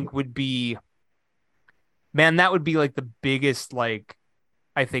think would be, man, that would be like the biggest, like,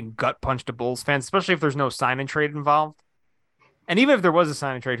 I think, gut punch to Bulls fans, especially if there's no sign and trade involved. And even if there was a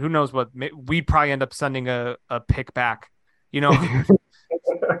sign and trade, who knows what we'd probably end up sending a pick back,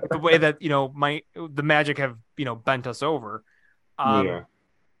 the way that the Magic have bent us over. Yeah.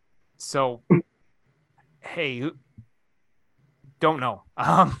 So hey, don't know.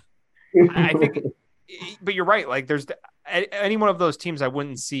 I think, but you're right. Like, there's any one of those teams I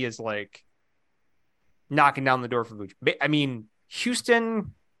wouldn't see as like knocking down the door for Vooch. I mean,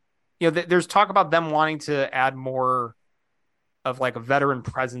 Houston, there's talk about them wanting to add more of like a veteran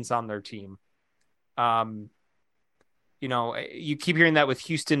presence on their team. You keep hearing that with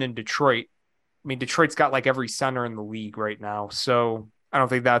Houston and Detroit. I mean, Detroit's got like every center in the league right now, so I don't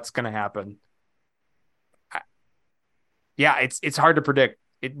think that's going to happen. Yeah, it's hard to predict.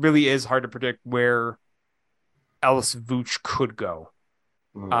 It really is hard to predict where else Vooch could go.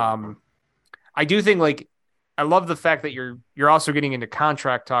 I do think, like, I love the fact that you're also getting into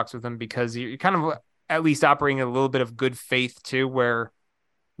contract talks with him because you're kind of at least operating in a little bit of good faith too, where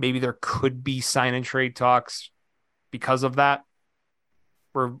maybe there could be sign and trade talks because of that.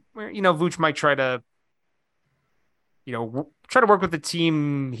 Where Vooch might try to work with the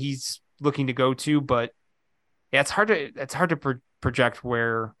team he's looking to go to, but yeah, it's hard to project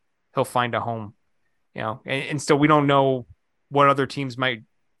where he'll find a home. And still we don't know what other teams might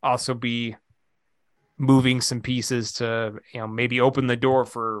also be moving some pieces to maybe open the door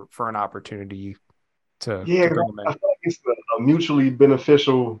for an opportunity to bring him in. I feel like it's a mutually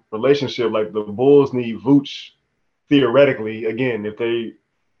beneficial relationship. Like, the Bulls need Vooch theoretically, again, if they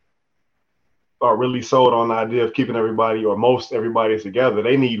are really sold on the idea of keeping everybody or most everybody together,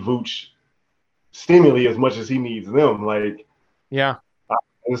 they need Vooch seemingly as much as he needs them. Like, yeah, I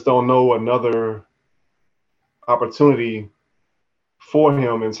just don't know another opportunity for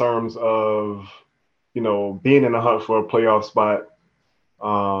him in terms of being in the hunt for a playoff spot.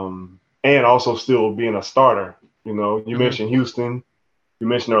 and also still being a starter. You know, you Mm-hmm. mentioned Houston, you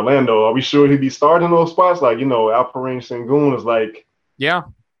mentioned Orlando. Are we sure he'd be starting those spots? Like, Alperen Sengun is like Yeah.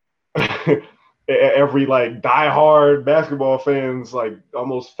 every like diehard basketball fans like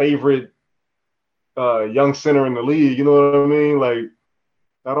almost favorite young center in the league. You know what I mean? Like,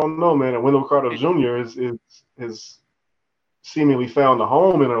 I don't know, man. And Wendell Carter Jr. is seemingly found a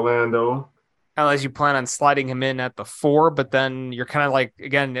home in Orlando. Unless you plan on sliding him in at the 4, but then you're kind of like,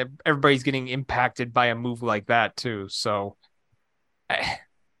 again, everybody's getting impacted by a move like that too. So,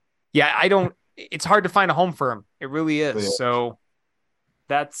 yeah, it's hard to find a home for him. It really is. Yeah. So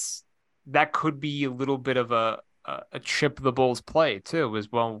that could be a little bit of a chip the Bulls play too, as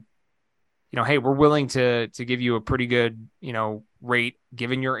well. Hey, we're willing to give you a pretty good, rate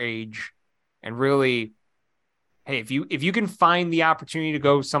given your age, and really, hey, if you can find the opportunity to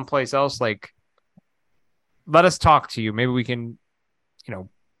go someplace else, like, let us talk to you. Maybe we can,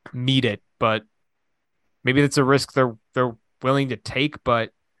 meet it, but maybe that's a risk they're willing to take.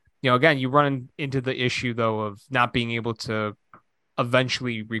 But again, you run into the issue though of not being able to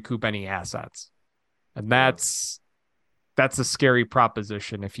eventually recoup any assets, and Yeah. that's a scary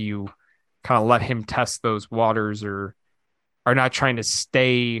proposition if you kind of let him test those waters or are not trying to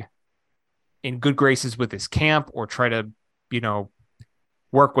stay in good graces with his camp or try to, you know,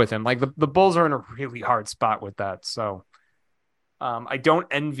 work with him. Like the Bulls are in a really hard spot with that. So I don't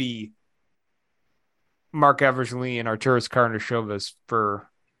envy Mark Eversley and Arturas Karnisovas for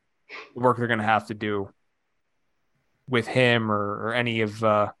the work they're going to have to do with him or any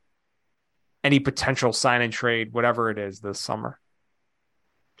potential sign and trade, whatever it is this summer.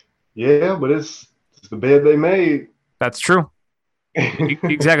 Yeah, but it's the bed they made. That's true.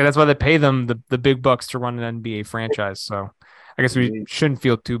 Exactly. That's why they pay them the big bucks to run an NBA franchise. So I guess we shouldn't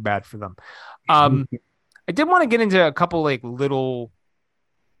feel too bad for them. I did want to get into a couple like little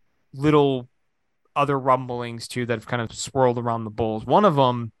other rumblings too that have kind of swirled around the Bulls. One of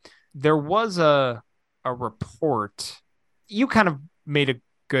them, there was a report. You kind of made a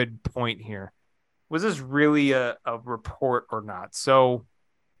good point here. Was this really a report or not? So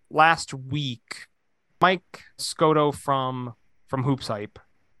last week, Mike Scotto from Hoops Hype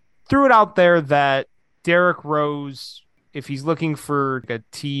threw it out there that Derrick Rose, if he's looking for a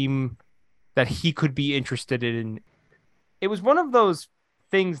team that he could be interested in, it was one of those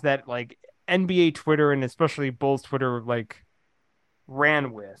things that like NBA Twitter and especially Bulls Twitter like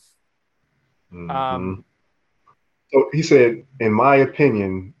ran with. Mm-hmm. So he said, in my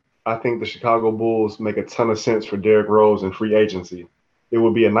opinion, I think the Chicago Bulls make a ton of sense for Derrick Rose in free agency. It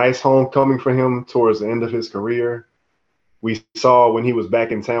would be a nice homecoming for him towards the end of his career. We saw when he was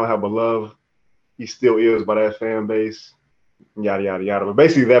back in town how beloved he still is by that fan base, yada, yada, yada. But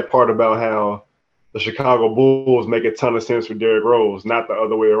basically that part about how the Chicago Bulls make a ton of sense for Derrick Rose, not the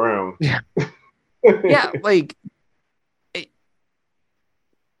other way around. Yeah. Yeah, like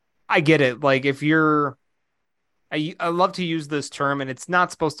I get it. Like if you're I love to use this term and it's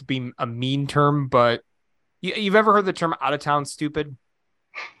not supposed to be a mean term, but you've ever heard the term out of town stupid?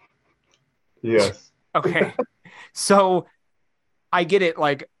 Yes. Okay. So I get it.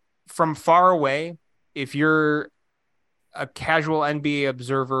 Like from far away, if you're a casual NBA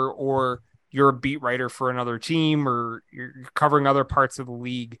observer or you're a beat writer for another team or you're covering other parts of the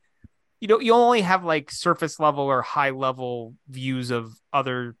league, you only have like surface level or high level views of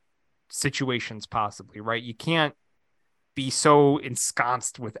other situations possibly, right? You can't be so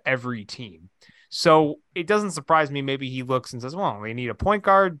ensconced with every team. So it doesn't surprise me. Maybe he looks and says, well, they need a point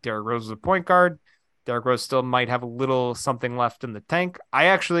guard. Derrick Rose is a point guard. Derrick Rose still might have a little something left in the tank. I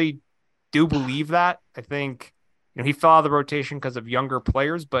actually do believe that. I think, he fell out of the rotation because of younger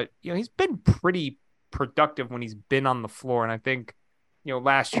players, but, he's been pretty productive when he's been on the floor. And I think,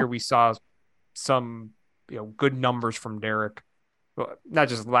 last year we saw some, good numbers from Derrick. Well, not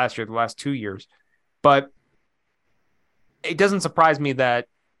just last year, the last 2 years. But it doesn't surprise me that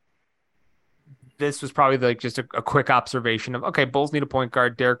this was probably like just a quick observation of, okay, Bulls need a point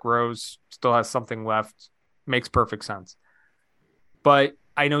guard. Derrick Rose still has something left. Makes perfect sense. But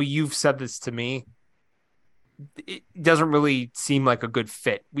I know you've said this to me. It doesn't really seem like a good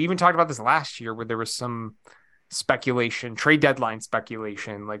fit. We even talked about this last year where there was some speculation, trade deadline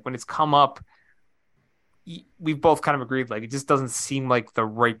speculation. Like when it's come up, we've both kind of agreed, like it just doesn't seem like the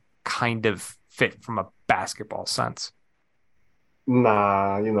right kind of fit from a basketball sense.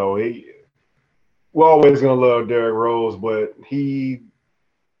 Nah, we're always gonna love Derrick Rose, but he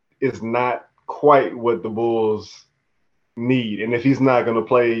is not quite what the Bulls need. And if he's not gonna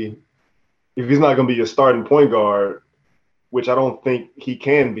be a starting point guard, which I don't think he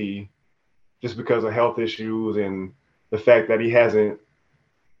can be, just because of health issues and the fact that he hasn't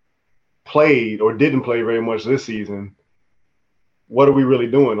played or didn't play very much this season, what are we really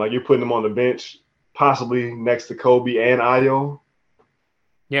doing? Like, you're putting him on the bench, possibly next to Kobe and Ayo.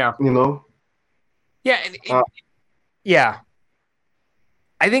 Yeah. You know. Yeah. Yeah.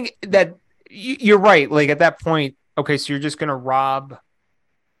 I think that you're right. Like at that point, okay, so you're just going to rob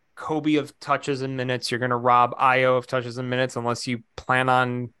Kobe of touches and minutes. You're going to rob Io of touches and minutes unless you plan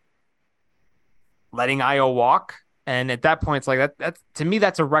on letting Io walk. And at that point, it's like that's to me,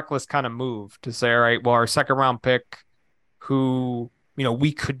 that's a reckless kind of move to say, all right, well, our second round pick, who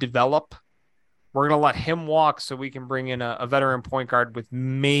we could develop, we're going to let him walk so we can bring in a veteran point guard with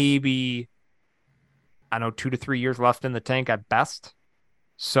maybe, I don't know, 2 to 3 years left in the tank at best.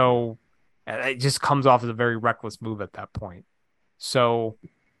 So it just comes off as a very reckless move at that point. So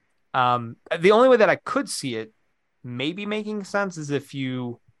the only way that I could see it maybe making sense is if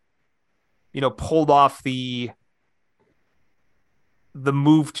pulled off the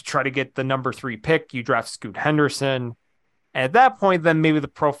move to try to get the number 3 pick, you draft Scoot Henderson. And at that point, then maybe the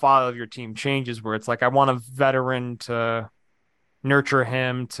profile of your team changes where it's like, I want a veteran to nurture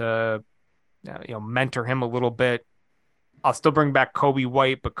him, to mentor him a little bit. I'll still bring back Kobe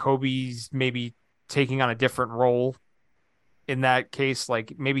White, but Kobe's maybe taking on a different role in that case.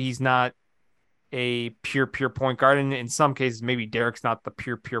 Like maybe he's not a pure point guard. And in some cases, maybe Derek's not the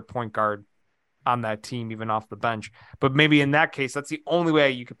pure point guard on that team, even off the bench. But maybe in that case, that's the only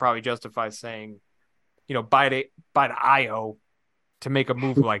way you could probably justify saying, buy to Io to make a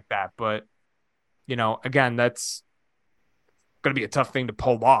move like that. But, again, that's going to be a tough thing to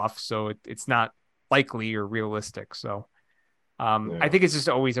pull off. So it's not likely or realistic. So I think it's just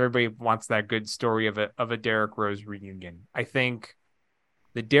always everybody wants that good story of a Derrick Rose reunion. I think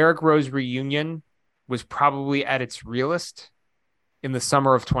the Derrick Rose reunion was probably at its realest in the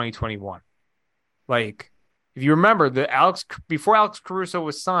summer of 2021. Like, if you remember, before Alex Caruso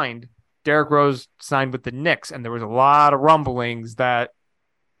was signed, Derrick Rose signed with the Knicks, and there was a lot of rumblings that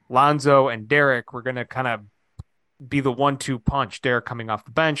Lonzo and Derrick were going to kind of be the 1-2 punch. Derrick coming off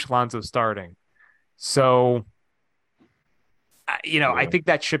the bench, Lonzo starting. So, I think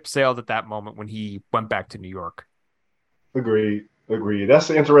that ship sailed at that moment when he went back to New York. Agreed.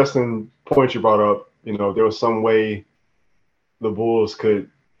 That's an interesting point you brought up. There was some way the Bulls could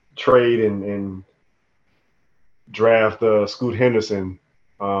trade and draft Scoot Henderson,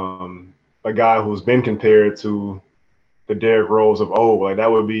 a guy who's been compared to the Derrick Rose of old. Like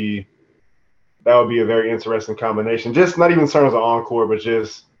that would be a very interesting combination. Just not even in terms of encore, but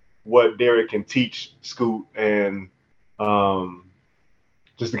just what Derrick can teach Scoot, and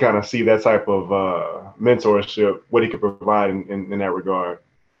just to kind of see that type of mentorship, what he could provide in that regard.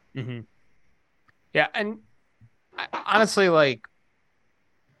 Mm-hmm. Yeah, and honestly, like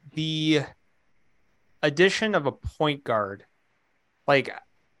the addition of a point guard, like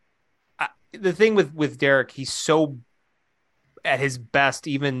the thing with Derrick, he's so at his best,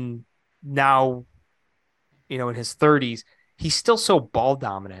 even now, in his 30s, he's still so ball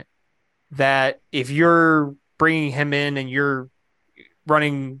dominant that if you're bringing him in and you're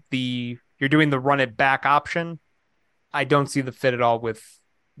doing the run it back option, I don't see the fit at all with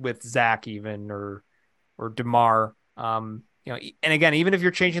Zach even or DeMar. And again, even if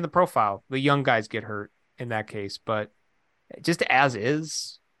you're changing the profile, the young guys get hurt in that case. But just as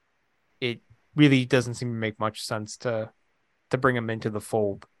is, it really doesn't seem to make much sense to bring him into the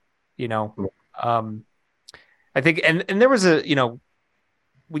fold. I think, and there was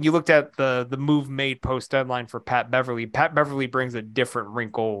when you looked at the move made post deadline for Pat Beverly brings a different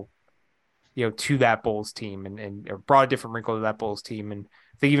wrinkle, to that Bulls team and brought a different wrinkle to that Bulls team. And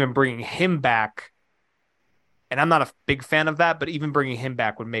I think even bringing him back, and I'm not a big fan of that, but even bringing him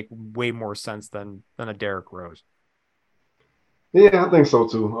back would make way more sense than a Derrick Rose. Yeah, I think so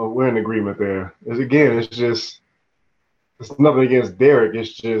too. We're in agreement there. It's nothing against Derrick.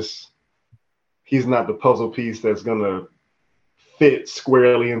 It's just he's not the puzzle piece that's gonna fit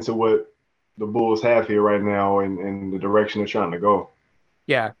squarely into what the Bulls have here right now and the direction they're trying to go.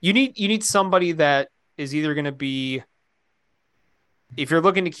 Yeah, you need somebody that is either going to be, if you're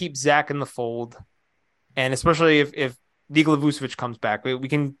looking to keep Zach in the fold, and especially if Nikola Vucevic comes back, we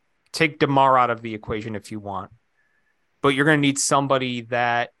can take DeMar out of the equation if you want, but you're going to need somebody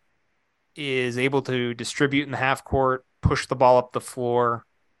that is able to distribute in the half court, push the ball up the floor,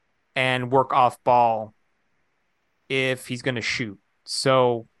 and work off ball if he's going to shoot.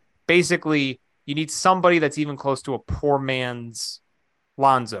 So basically, you need somebody that's even close to a poor man's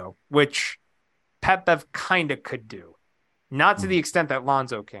Lonzo, which Pat Bev kind of could do, not to the extent that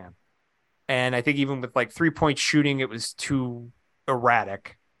Lonzo can. And I think even with like 3-point shooting, it was too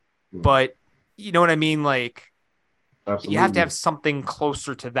erratic. But you know what I mean? Like you have to Absolutely. have something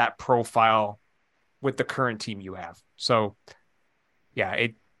closer to that profile with the current team you have. So yeah,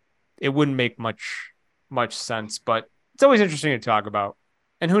 it wouldn't make much sense, but it's always interesting to talk about.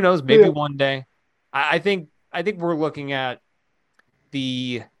 And who knows, maybe Yeah, one day. I think we're looking at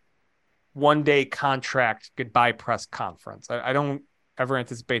the 1 day contract goodbye press conference. I don't ever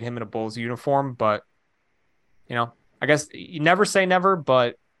anticipate him in a Bulls uniform, but I guess you never say never,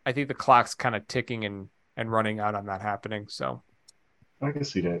 but I think the clock's kind of ticking and running out on that happening. So I can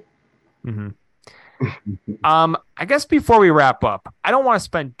see that. mhm. I guess before we wrap up, I don't want to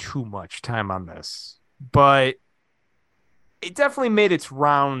spend too much time on this, but it definitely made its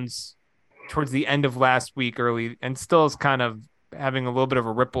rounds towards the end of last week, early, and still is kind of having a little bit of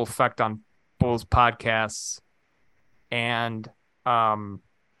a ripple effect on Bulls podcasts and um,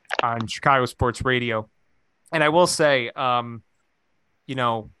 on Chicago sports radio. And I will say, you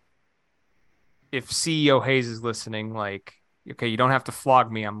know, if CEO Hayes is listening, like, okay, you don't have to flog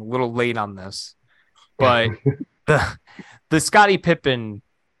me. I'm a little late on this, but the the Scottie Pippen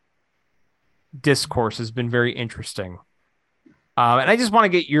discourse has been very interesting. And I just want to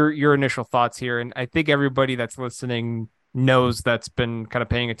get your initial thoughts here. And I think everybody that's listening knows that's been kind of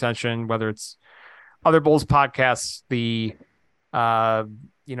paying attention, whether it's other Bulls podcasts, the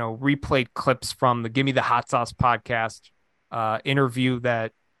replayed clips from the Give Me the Hot Sauce podcast, interview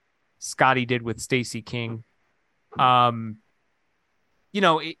that Scotty did with Stacey King. Um,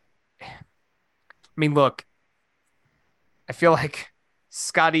 I mean, look, I feel like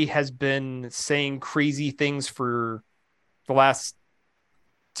Scotty has been saying crazy things for the last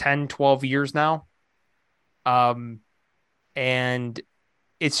 10, 12 years now. Um, and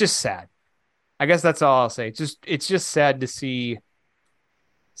it's just sad. I guess that's all I'll say. It's just sad to see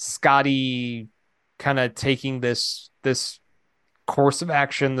Scotty kind of taking this course of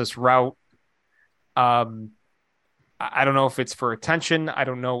action, this route. Um, I don't know if it's for attention. I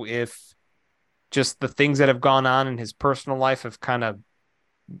don't know if just the things that have gone on in his personal life have kind of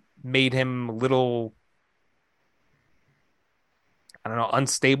made him a little, I don't know,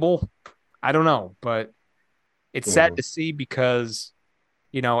 unstable. I don't know, but it's sad Mhm. to see because,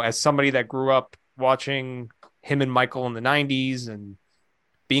 as somebody that grew up watching him and Michael in the 90s and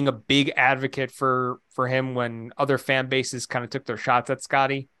being a big advocate for him when other fan bases kind of took their shots at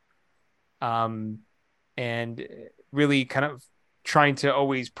Scotty, um, and really kind of trying to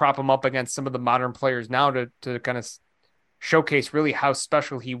always prop him up against some of the modern players now to kind of showcase really how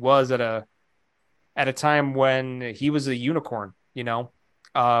special he was at a time when he was a unicorn.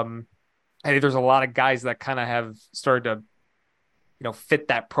 I think there's a lot of guys that kind of have started to fit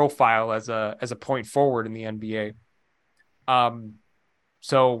that profile as a point forward in the NBA. Um,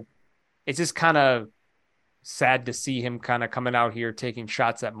 so it's just kind of sad to see him kind of coming out here taking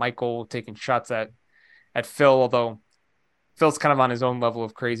shots at Michael, taking shots at Phil, although Phil's kind of on his own level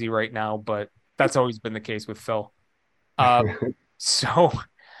of crazy right now, but that's always been the case with Phil. Uh, so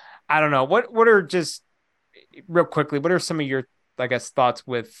I don't know. What are just real quickly, what are some of your, I guess, thoughts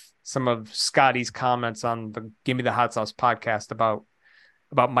with some of Scotty's comments on the Give Me the Hot Sauce podcast about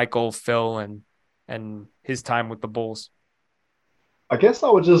Michael, Phil, and his time with the Bulls? I guess I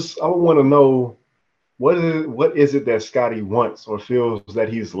would want to know what is it that Scotty wants or feels that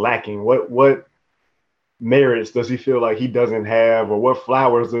he's lacking? What merits does he feel like he doesn't have, or what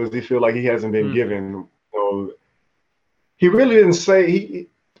flowers does he feel like he hasn't been Hmm. given? He really didn't say he.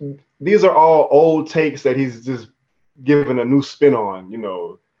 These are all old takes that he's just given a new spin on.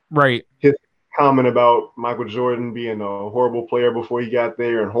 Right. His comment about Michael Jordan being a horrible player before he got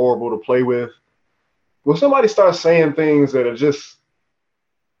there and horrible to play with. When somebody starts saying things that are just,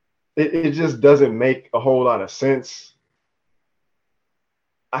 it just doesn't make a whole lot of sense.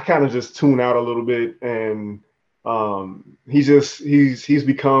 I kind of just tune out a little bit, and he's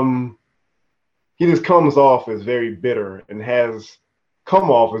become, he just comes off as very bitter and has come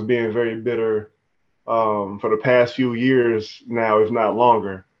off as being very bitter for the past few years now, if not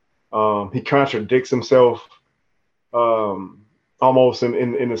longer. He contradicts himself almost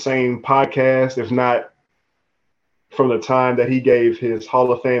in the same podcast, if not from the time that he gave his Hall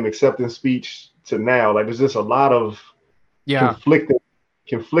of Fame acceptance speech to now. Like, there's just a lot of Yeah.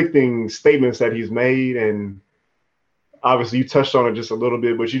 conflicting statements that he's made, and obviously you touched on it just a little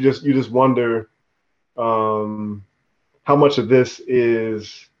bit, but you just wonder um, how much of this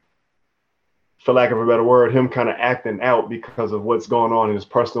is, for lack of a better word, him kind of acting out because of what's going on in his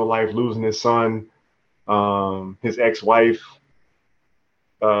personal life, losing his son, his ex-wife,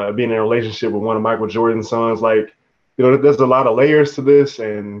 being in a relationship with one of Michael Jordan's sons. Like, there's a lot of layers to this,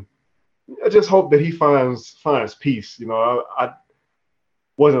 and I just hope that he finds peace.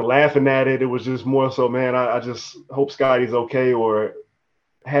 wasn't laughing at it. It was just more so, man, I just hope Scottie's okay, or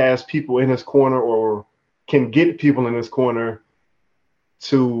has people in his corner, or can get people in his corner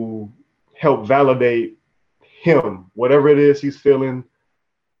to help validate him, whatever it is he's feeling,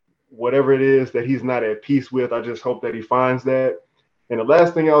 whatever it is that he's not at peace with. I just hope that he finds that. And the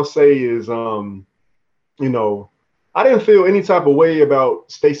last thing I'll say is, you know, I didn't feel any type of way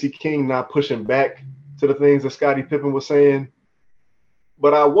about Stacey King not pushing back to the things that Scottie Pippen was saying,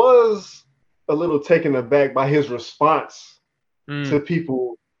 but I was a little taken aback by his response to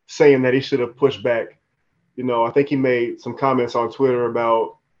people saying that he should have pushed back. You know, I think he made some comments on Twitter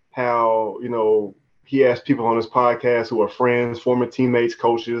about how, you know, he asked people on his podcast who are friends, former teammates,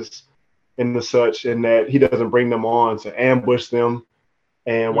 coaches, and the such, and that he doesn't bring them on to ambush them.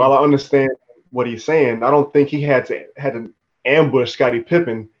 And while I understand what he's saying, I don't think he had to ambush Scottie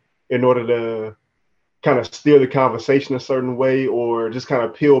Pippen in order to kind of steer the conversation a certain way, or just kind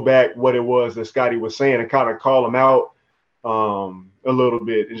of peel back what it was that Scottie was saying and kind of call him out a little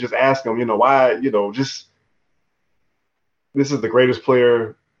bit and just ask him, you know, why, you know, just this is the greatest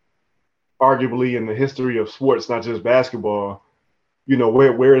player arguably in the history of sports, not just basketball. You know,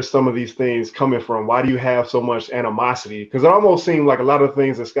 where is some of these things coming from? Why do you have so much animosity? Because it almost seemed like a lot of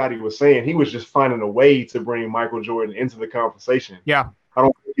things that Scottie was saying, he was just finding a way to bring Michael Jordan into the conversation. Yeah. I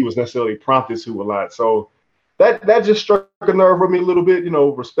don't think he was necessarily prompted to a lot. So that just struck a nerve with me a little bit, you know,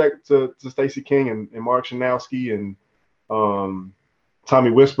 respect to Stacey King and Mark Shanowski and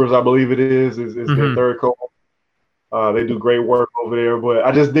Tommy Whispers, I believe it is their third co-host. They do great work over there, but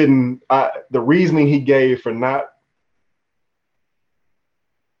I just didn't the reasoning he gave for not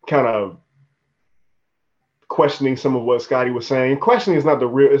kind of questioning some of what Scottie was saying. Questioning is not the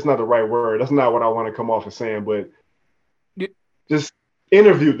right word. That's not what I want to come off as saying, but just the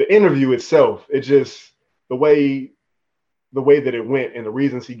interview itself, it just the way that it went and the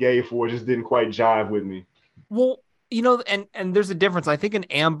reasons he gave for it just didn't quite jive with me. Well, you know, and there's a difference. I think an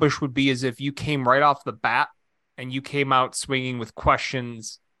ambush would be as if you came right off the bat and you came out swinging with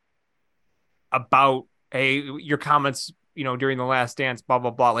questions about, hey, your comments, you know, during the Last Dance, blah,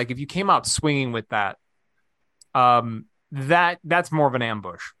 blah, blah. Like if you came out swinging with that, that's more of an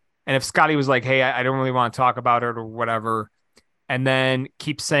ambush. And if Scottie was like, hey, I don't really want to talk about it or whatever, and then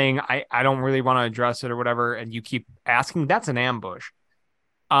keep saying, I don't really want to address it or whatever, and you keep asking, that's an ambush.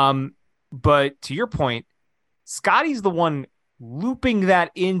 But to your point, Scottie's the one looping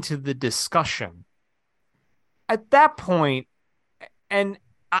that into the discussion. At that point, and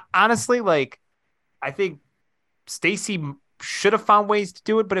honestly, like, I think Stacey should have found ways to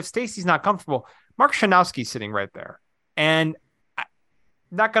do it, but if Stacey's not comfortable, Mark Shanowski's sitting right there. And I'm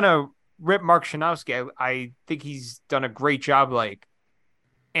not going to rip Mark Shanowski. I think he's done a great job, like,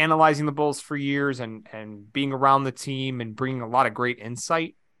 analyzing the Bulls for years and being around the team and bringing a lot of great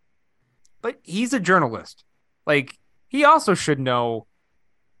insight. But he's a journalist. Like, he also should know,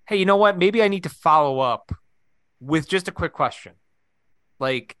 hey, you know what? Maybe I need to follow up with just a quick question.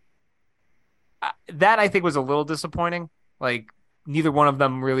 Like, that I think was a little disappointing. Like, neither one of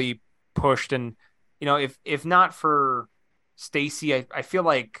them really pushed. And, you know, if not for Stacey, I feel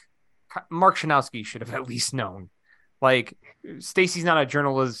like Mark Shanowski should have at least known. Like, Stacey's not a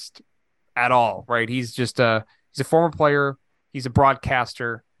journalist at all, right? He's just he's a former player. He's a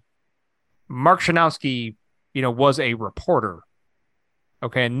broadcaster. Mark Shanowski, you know, was a reporter.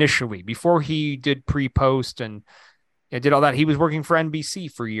 Okay, initially, before he did pre-post and did all that, he was working for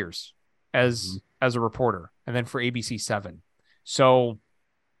NBC for years as a reporter, and then for ABC7. So,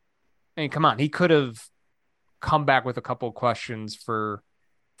 I mean, come on, he could have come back with a couple of questions for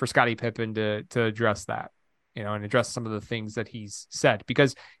Scottie Pippen to address that, you know, and address some of the things that he's said,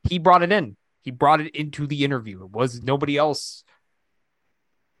 because he brought it in. He brought it into the interview. It was nobody else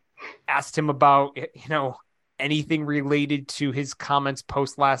asked him about, you know, anything related to his comments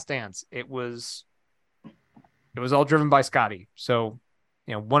post Last Dance. It was all driven by Scottie. So,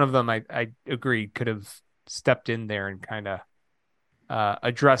 you know, one of them I agree could have stepped in there and kind of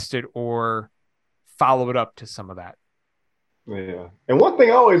addressed it or followed up to some of that. Yeah. And one thing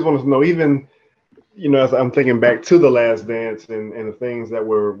I always wanted to know, even, you know, as I'm thinking back to the Last Dance and the things that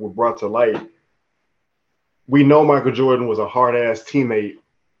were brought to light, we know Michael Jordan was a hard-ass teammate,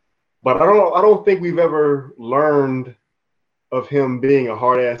 but I don't think we've ever learned of him being a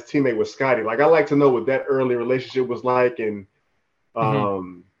hard-ass teammate with Scottie. Like, I like to know what that early relationship was like, and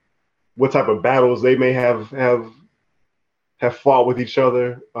what type of battles they may have fought with each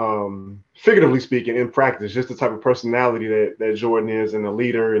other, figuratively speaking, in practice, just the type of personality that Jordan is, and a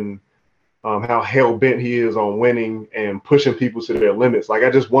leader, and how hell-bent he is on winning and pushing people to their limits. Like,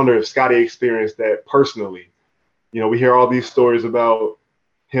 I just wonder if Scottie experienced that personally. You know, we hear all these stories about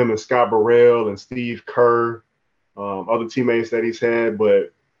him and Scott Burrell and Steve Kerr, other teammates that he's had.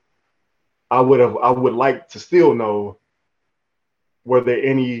 But I would like to still know, were there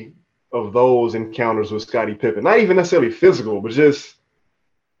any of those encounters with Scottie Pippen? Not even necessarily physical, but just,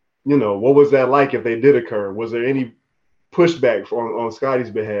 what was that like if they did occur? Was there any pushback on Scottie's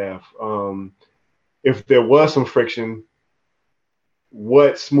behalf? If there was some friction,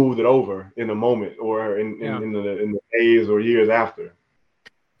 what smoothed it over in a moment or Yeah. in the days or years after?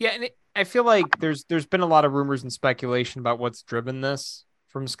 Yeah, and I feel like there's been a lot of rumors and speculation about what's driven this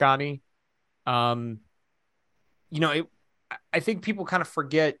from Scottie. Um, I think people kind of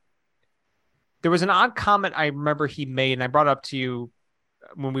forget there was an odd comment I remember he made, and I brought it up to you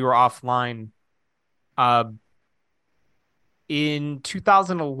when we were offline. Uh, in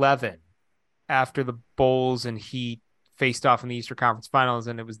 2011, after the Bulls and Heat faced off in the Eastern Conference Finals,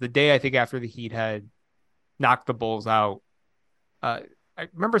 and it was the day I think after the Heat had knocked the Bulls out. I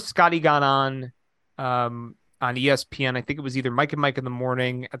remember Scottie got on ESPN. I think it was either Mike and Mike in the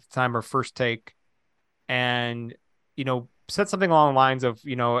morning at the time or First Take, and said something along the lines of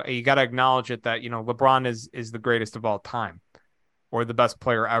you got to acknowledge it that LeBron is the greatest of all time or the best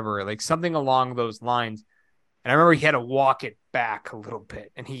player ever, like something along those lines. And I remember he had to walk it back a little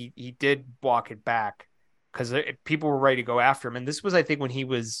bit, and he did walk it back because people were ready to go after him. And this was, I think, when he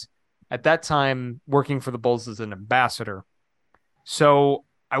was at that time working for the Bulls as an ambassador. So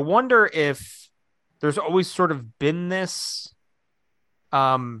I wonder if there's always sort of been this,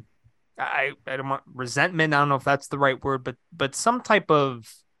 um, I don't want resentment. I don't know if that's the right word, but some type of,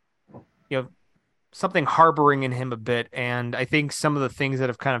 you know, something harboring in him a bit. And I think some of the things that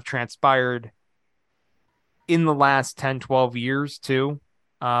have kind of transpired in the last 10, 12 years too.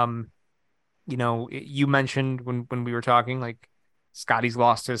 Um, you mentioned when we were talking, like Scotty's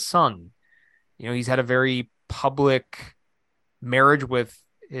lost his son. He's had a very public marriage with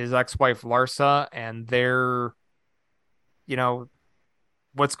his ex-wife Larsa, and they're, you know,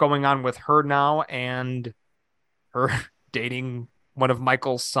 what's going on with her now and her dating one of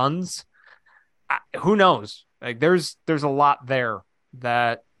Michael's sons. Who knows? Like there's a lot there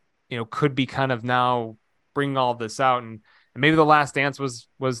that could be kind of now bringing all this out, and maybe the last dance was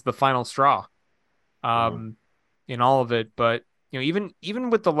the final straw Mm-hmm. in all of it. But even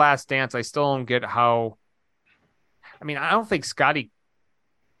with the last dance, I still don't get how. I mean, I don't think Scotty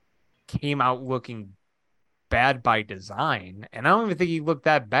came out looking bad by design, and I don't even think he looked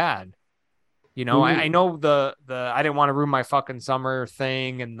that bad. I know the I didn't want to ruin my fucking summer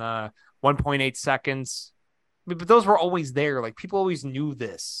thing and the 1.8 seconds, but those were always there. Like people always knew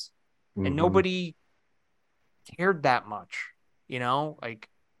this, and Mm-hmm. nobody cared that much. Like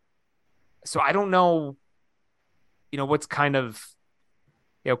so I don't know. What's kind of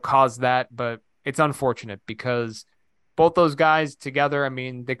caused that, but it's unfortunate because both those guys together, I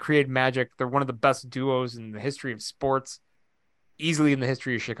mean, they created magic. They're one of the best duos in the history of sports, easily in the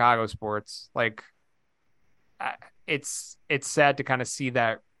history of Chicago sports. Like it's sad to kind of see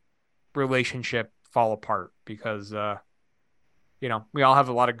that relationship fall apart because we all have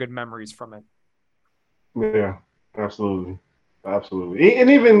a lot of good memories from it. Yeah, absolutely, absolutely. And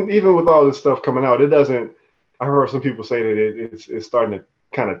even with all this stuff coming out, it doesn't. I heard some people say that it's starting to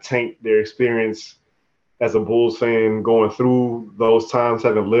kind of taint their experience as a Bulls fan going through those times,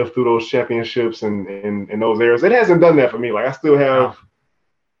 having lived through those championships and those eras. It hasn't done that for me. Like I still No.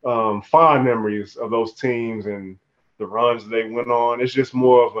 have fond memories of those teams and the runs they went on. It's just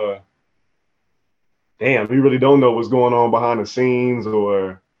more of a damn. We really don't know what's going on behind the scenes,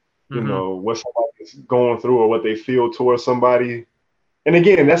 or Mm-hmm. what somebody's going through, or what they feel towards somebody. And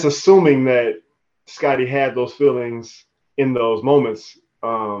again, that's assuming that Scotty had those feelings in those moments,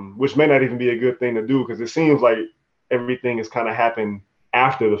 which may not even be a good thing to do because it seems like everything has kind of happened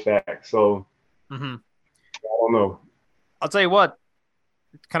after the fact. So Mm-hmm. I don't know. I'll tell you what,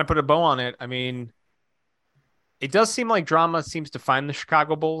 kind of put a bow on it. I mean, it does seem like drama seems to find the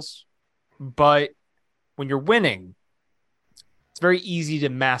Chicago Bulls, but when you're winning, it's very easy to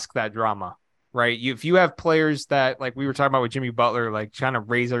mask that drama, right? If you have players that, like we were talking about with Jimmy Butler, like trying to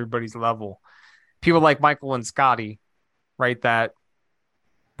raise everybody's level, people like Michael and Scotty, right, that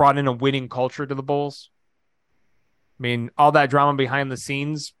brought in a winning culture to the Bulls. I mean, all that drama behind the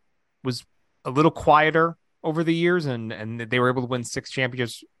scenes was a little quieter over the years, and they were able to win 6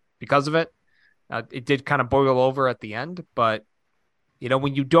 championships because of it. It did kind of boil over at the end, but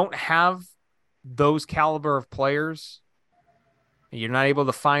when you don't have those caliber of players and you're not able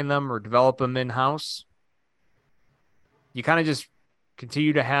to find them or develop them in house, you kind of just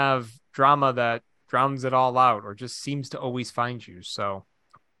continue to have drama that drowns it all out or just seems to always find you. So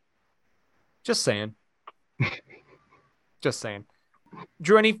just saying, just saying.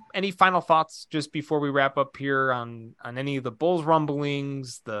 Drew, any final thoughts just before we wrap up here on any of the Bulls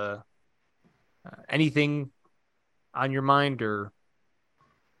rumblings, the anything on your mind, or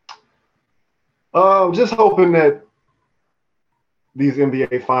just hoping that these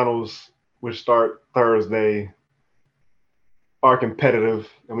NBA finals, which start Thursday, are competitive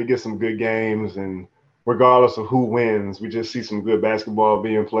and we get some good games, and regardless of who wins, we just see some good basketball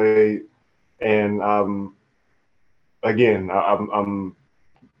being played. And I'm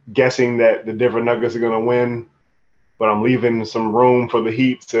guessing that the Denver Nuggets are going to win, but I'm leaving some room for the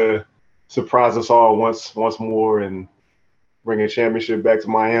Heat to surprise us all once more and bring a championship back to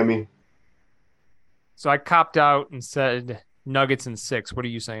Miami. So I copped out and said Nuggets in 6. What are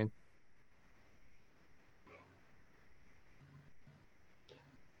you saying?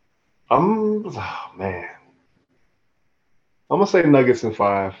 I'm gonna say Nuggets in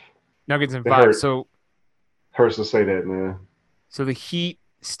 5. Nuggets in 5. So hurts to say that, man. So the Heat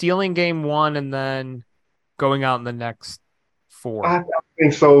stealing game 1 and then going out in the next 4. I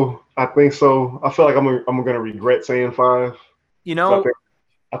think so. I feel like I'm gonna regret saying 5. So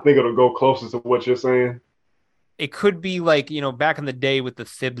I think it'll go closest to what you're saying. It could be like, back in the day with the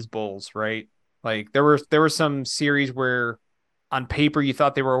Thibs Bulls, right? Like there were some series where on paper you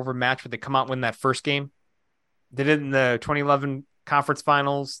thought they were overmatched, but they come out and win that first game. Did it in the 2011 conference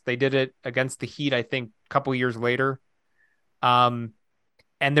finals. They did it against the Heat, I think, a couple years later. And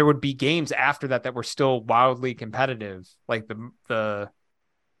there would be games after that were still wildly competitive. Like the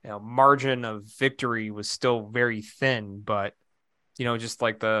margin of victory was still very thin, but just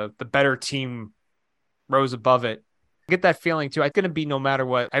like the better team rose above it. I get that feeling too. It's going to be no matter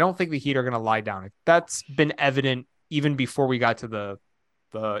what. I don't think the Heat are going to lie down. That's been evident even before we got to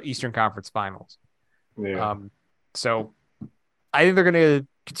the Eastern Conference Finals. Yeah. So I think they're going to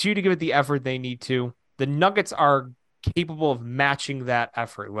continue to give it the effort they need to. The Nuggets are capable of matching that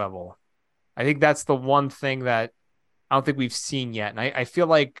effort level. I think that's the one thing that I don't think we've seen yet. And I feel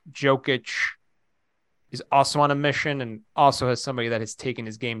like Jokic is also on a mission and also has somebody that has taken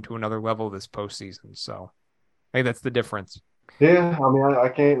his game to another level this postseason. So I think that's the difference. Yeah, I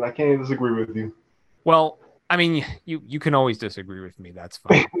mean, I can't disagree with you. Well, I mean, you can always disagree with me. That's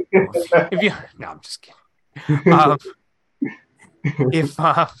fine. No, I'm just kidding.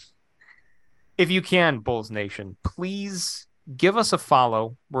 If you can, Bulls Nation, please give us a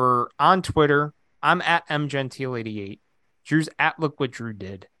follow. We're on Twitter. I'm at mgentile88. Drew's at Look What Drew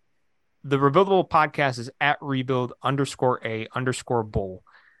Did. The Rebuildable Podcast is at rebuild_a_bull.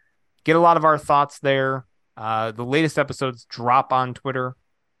 Get a lot of our thoughts there. The latest episodes drop on Twitter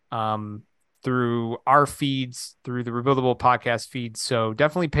through our feeds, through the Rebuildable Podcast feed. So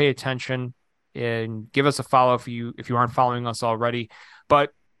definitely pay attention and give us a follow if you aren't following us already.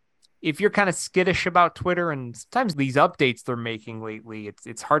 But if you're kind of skittish about Twitter and sometimes these updates they're making lately,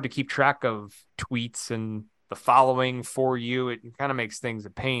 it's hard to keep track of tweets and the following for you. It kind of makes things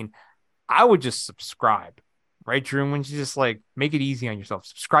a pain. I would just subscribe, right, Drew? When you just like make it easy on yourself,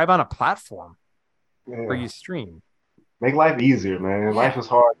 subscribe on a platform where you stream. Make life easier, man. Yeah. Life is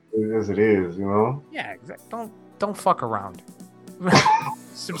hard as it is, Yeah, exactly. Don't fuck around.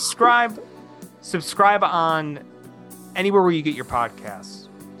 Subscribe on anywhere where you get your podcasts.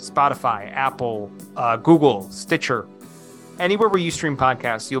 Spotify, Apple, Google, Stitcher, anywhere where you stream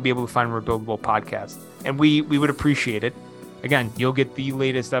podcasts, you'll be able to find Rebuildable Podcast. And we would appreciate it. Again, you'll get the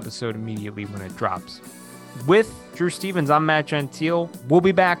latest episode immediately when it drops. With Drew Stevens, I'm Matt Gentile. We'll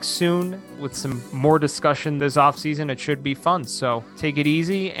be back soon with some more discussion this offseason. It should be fun. So take it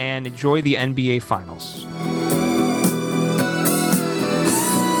easy and enjoy the NBA Finals.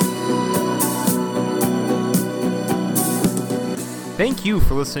 Thank you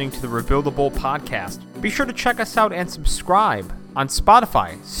for listening to the Rebuildable Podcast. Be sure to check us out and subscribe on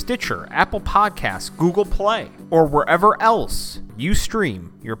Spotify, Stitcher, Apple Podcasts, Google Play, or wherever else you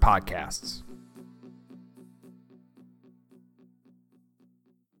stream your podcasts.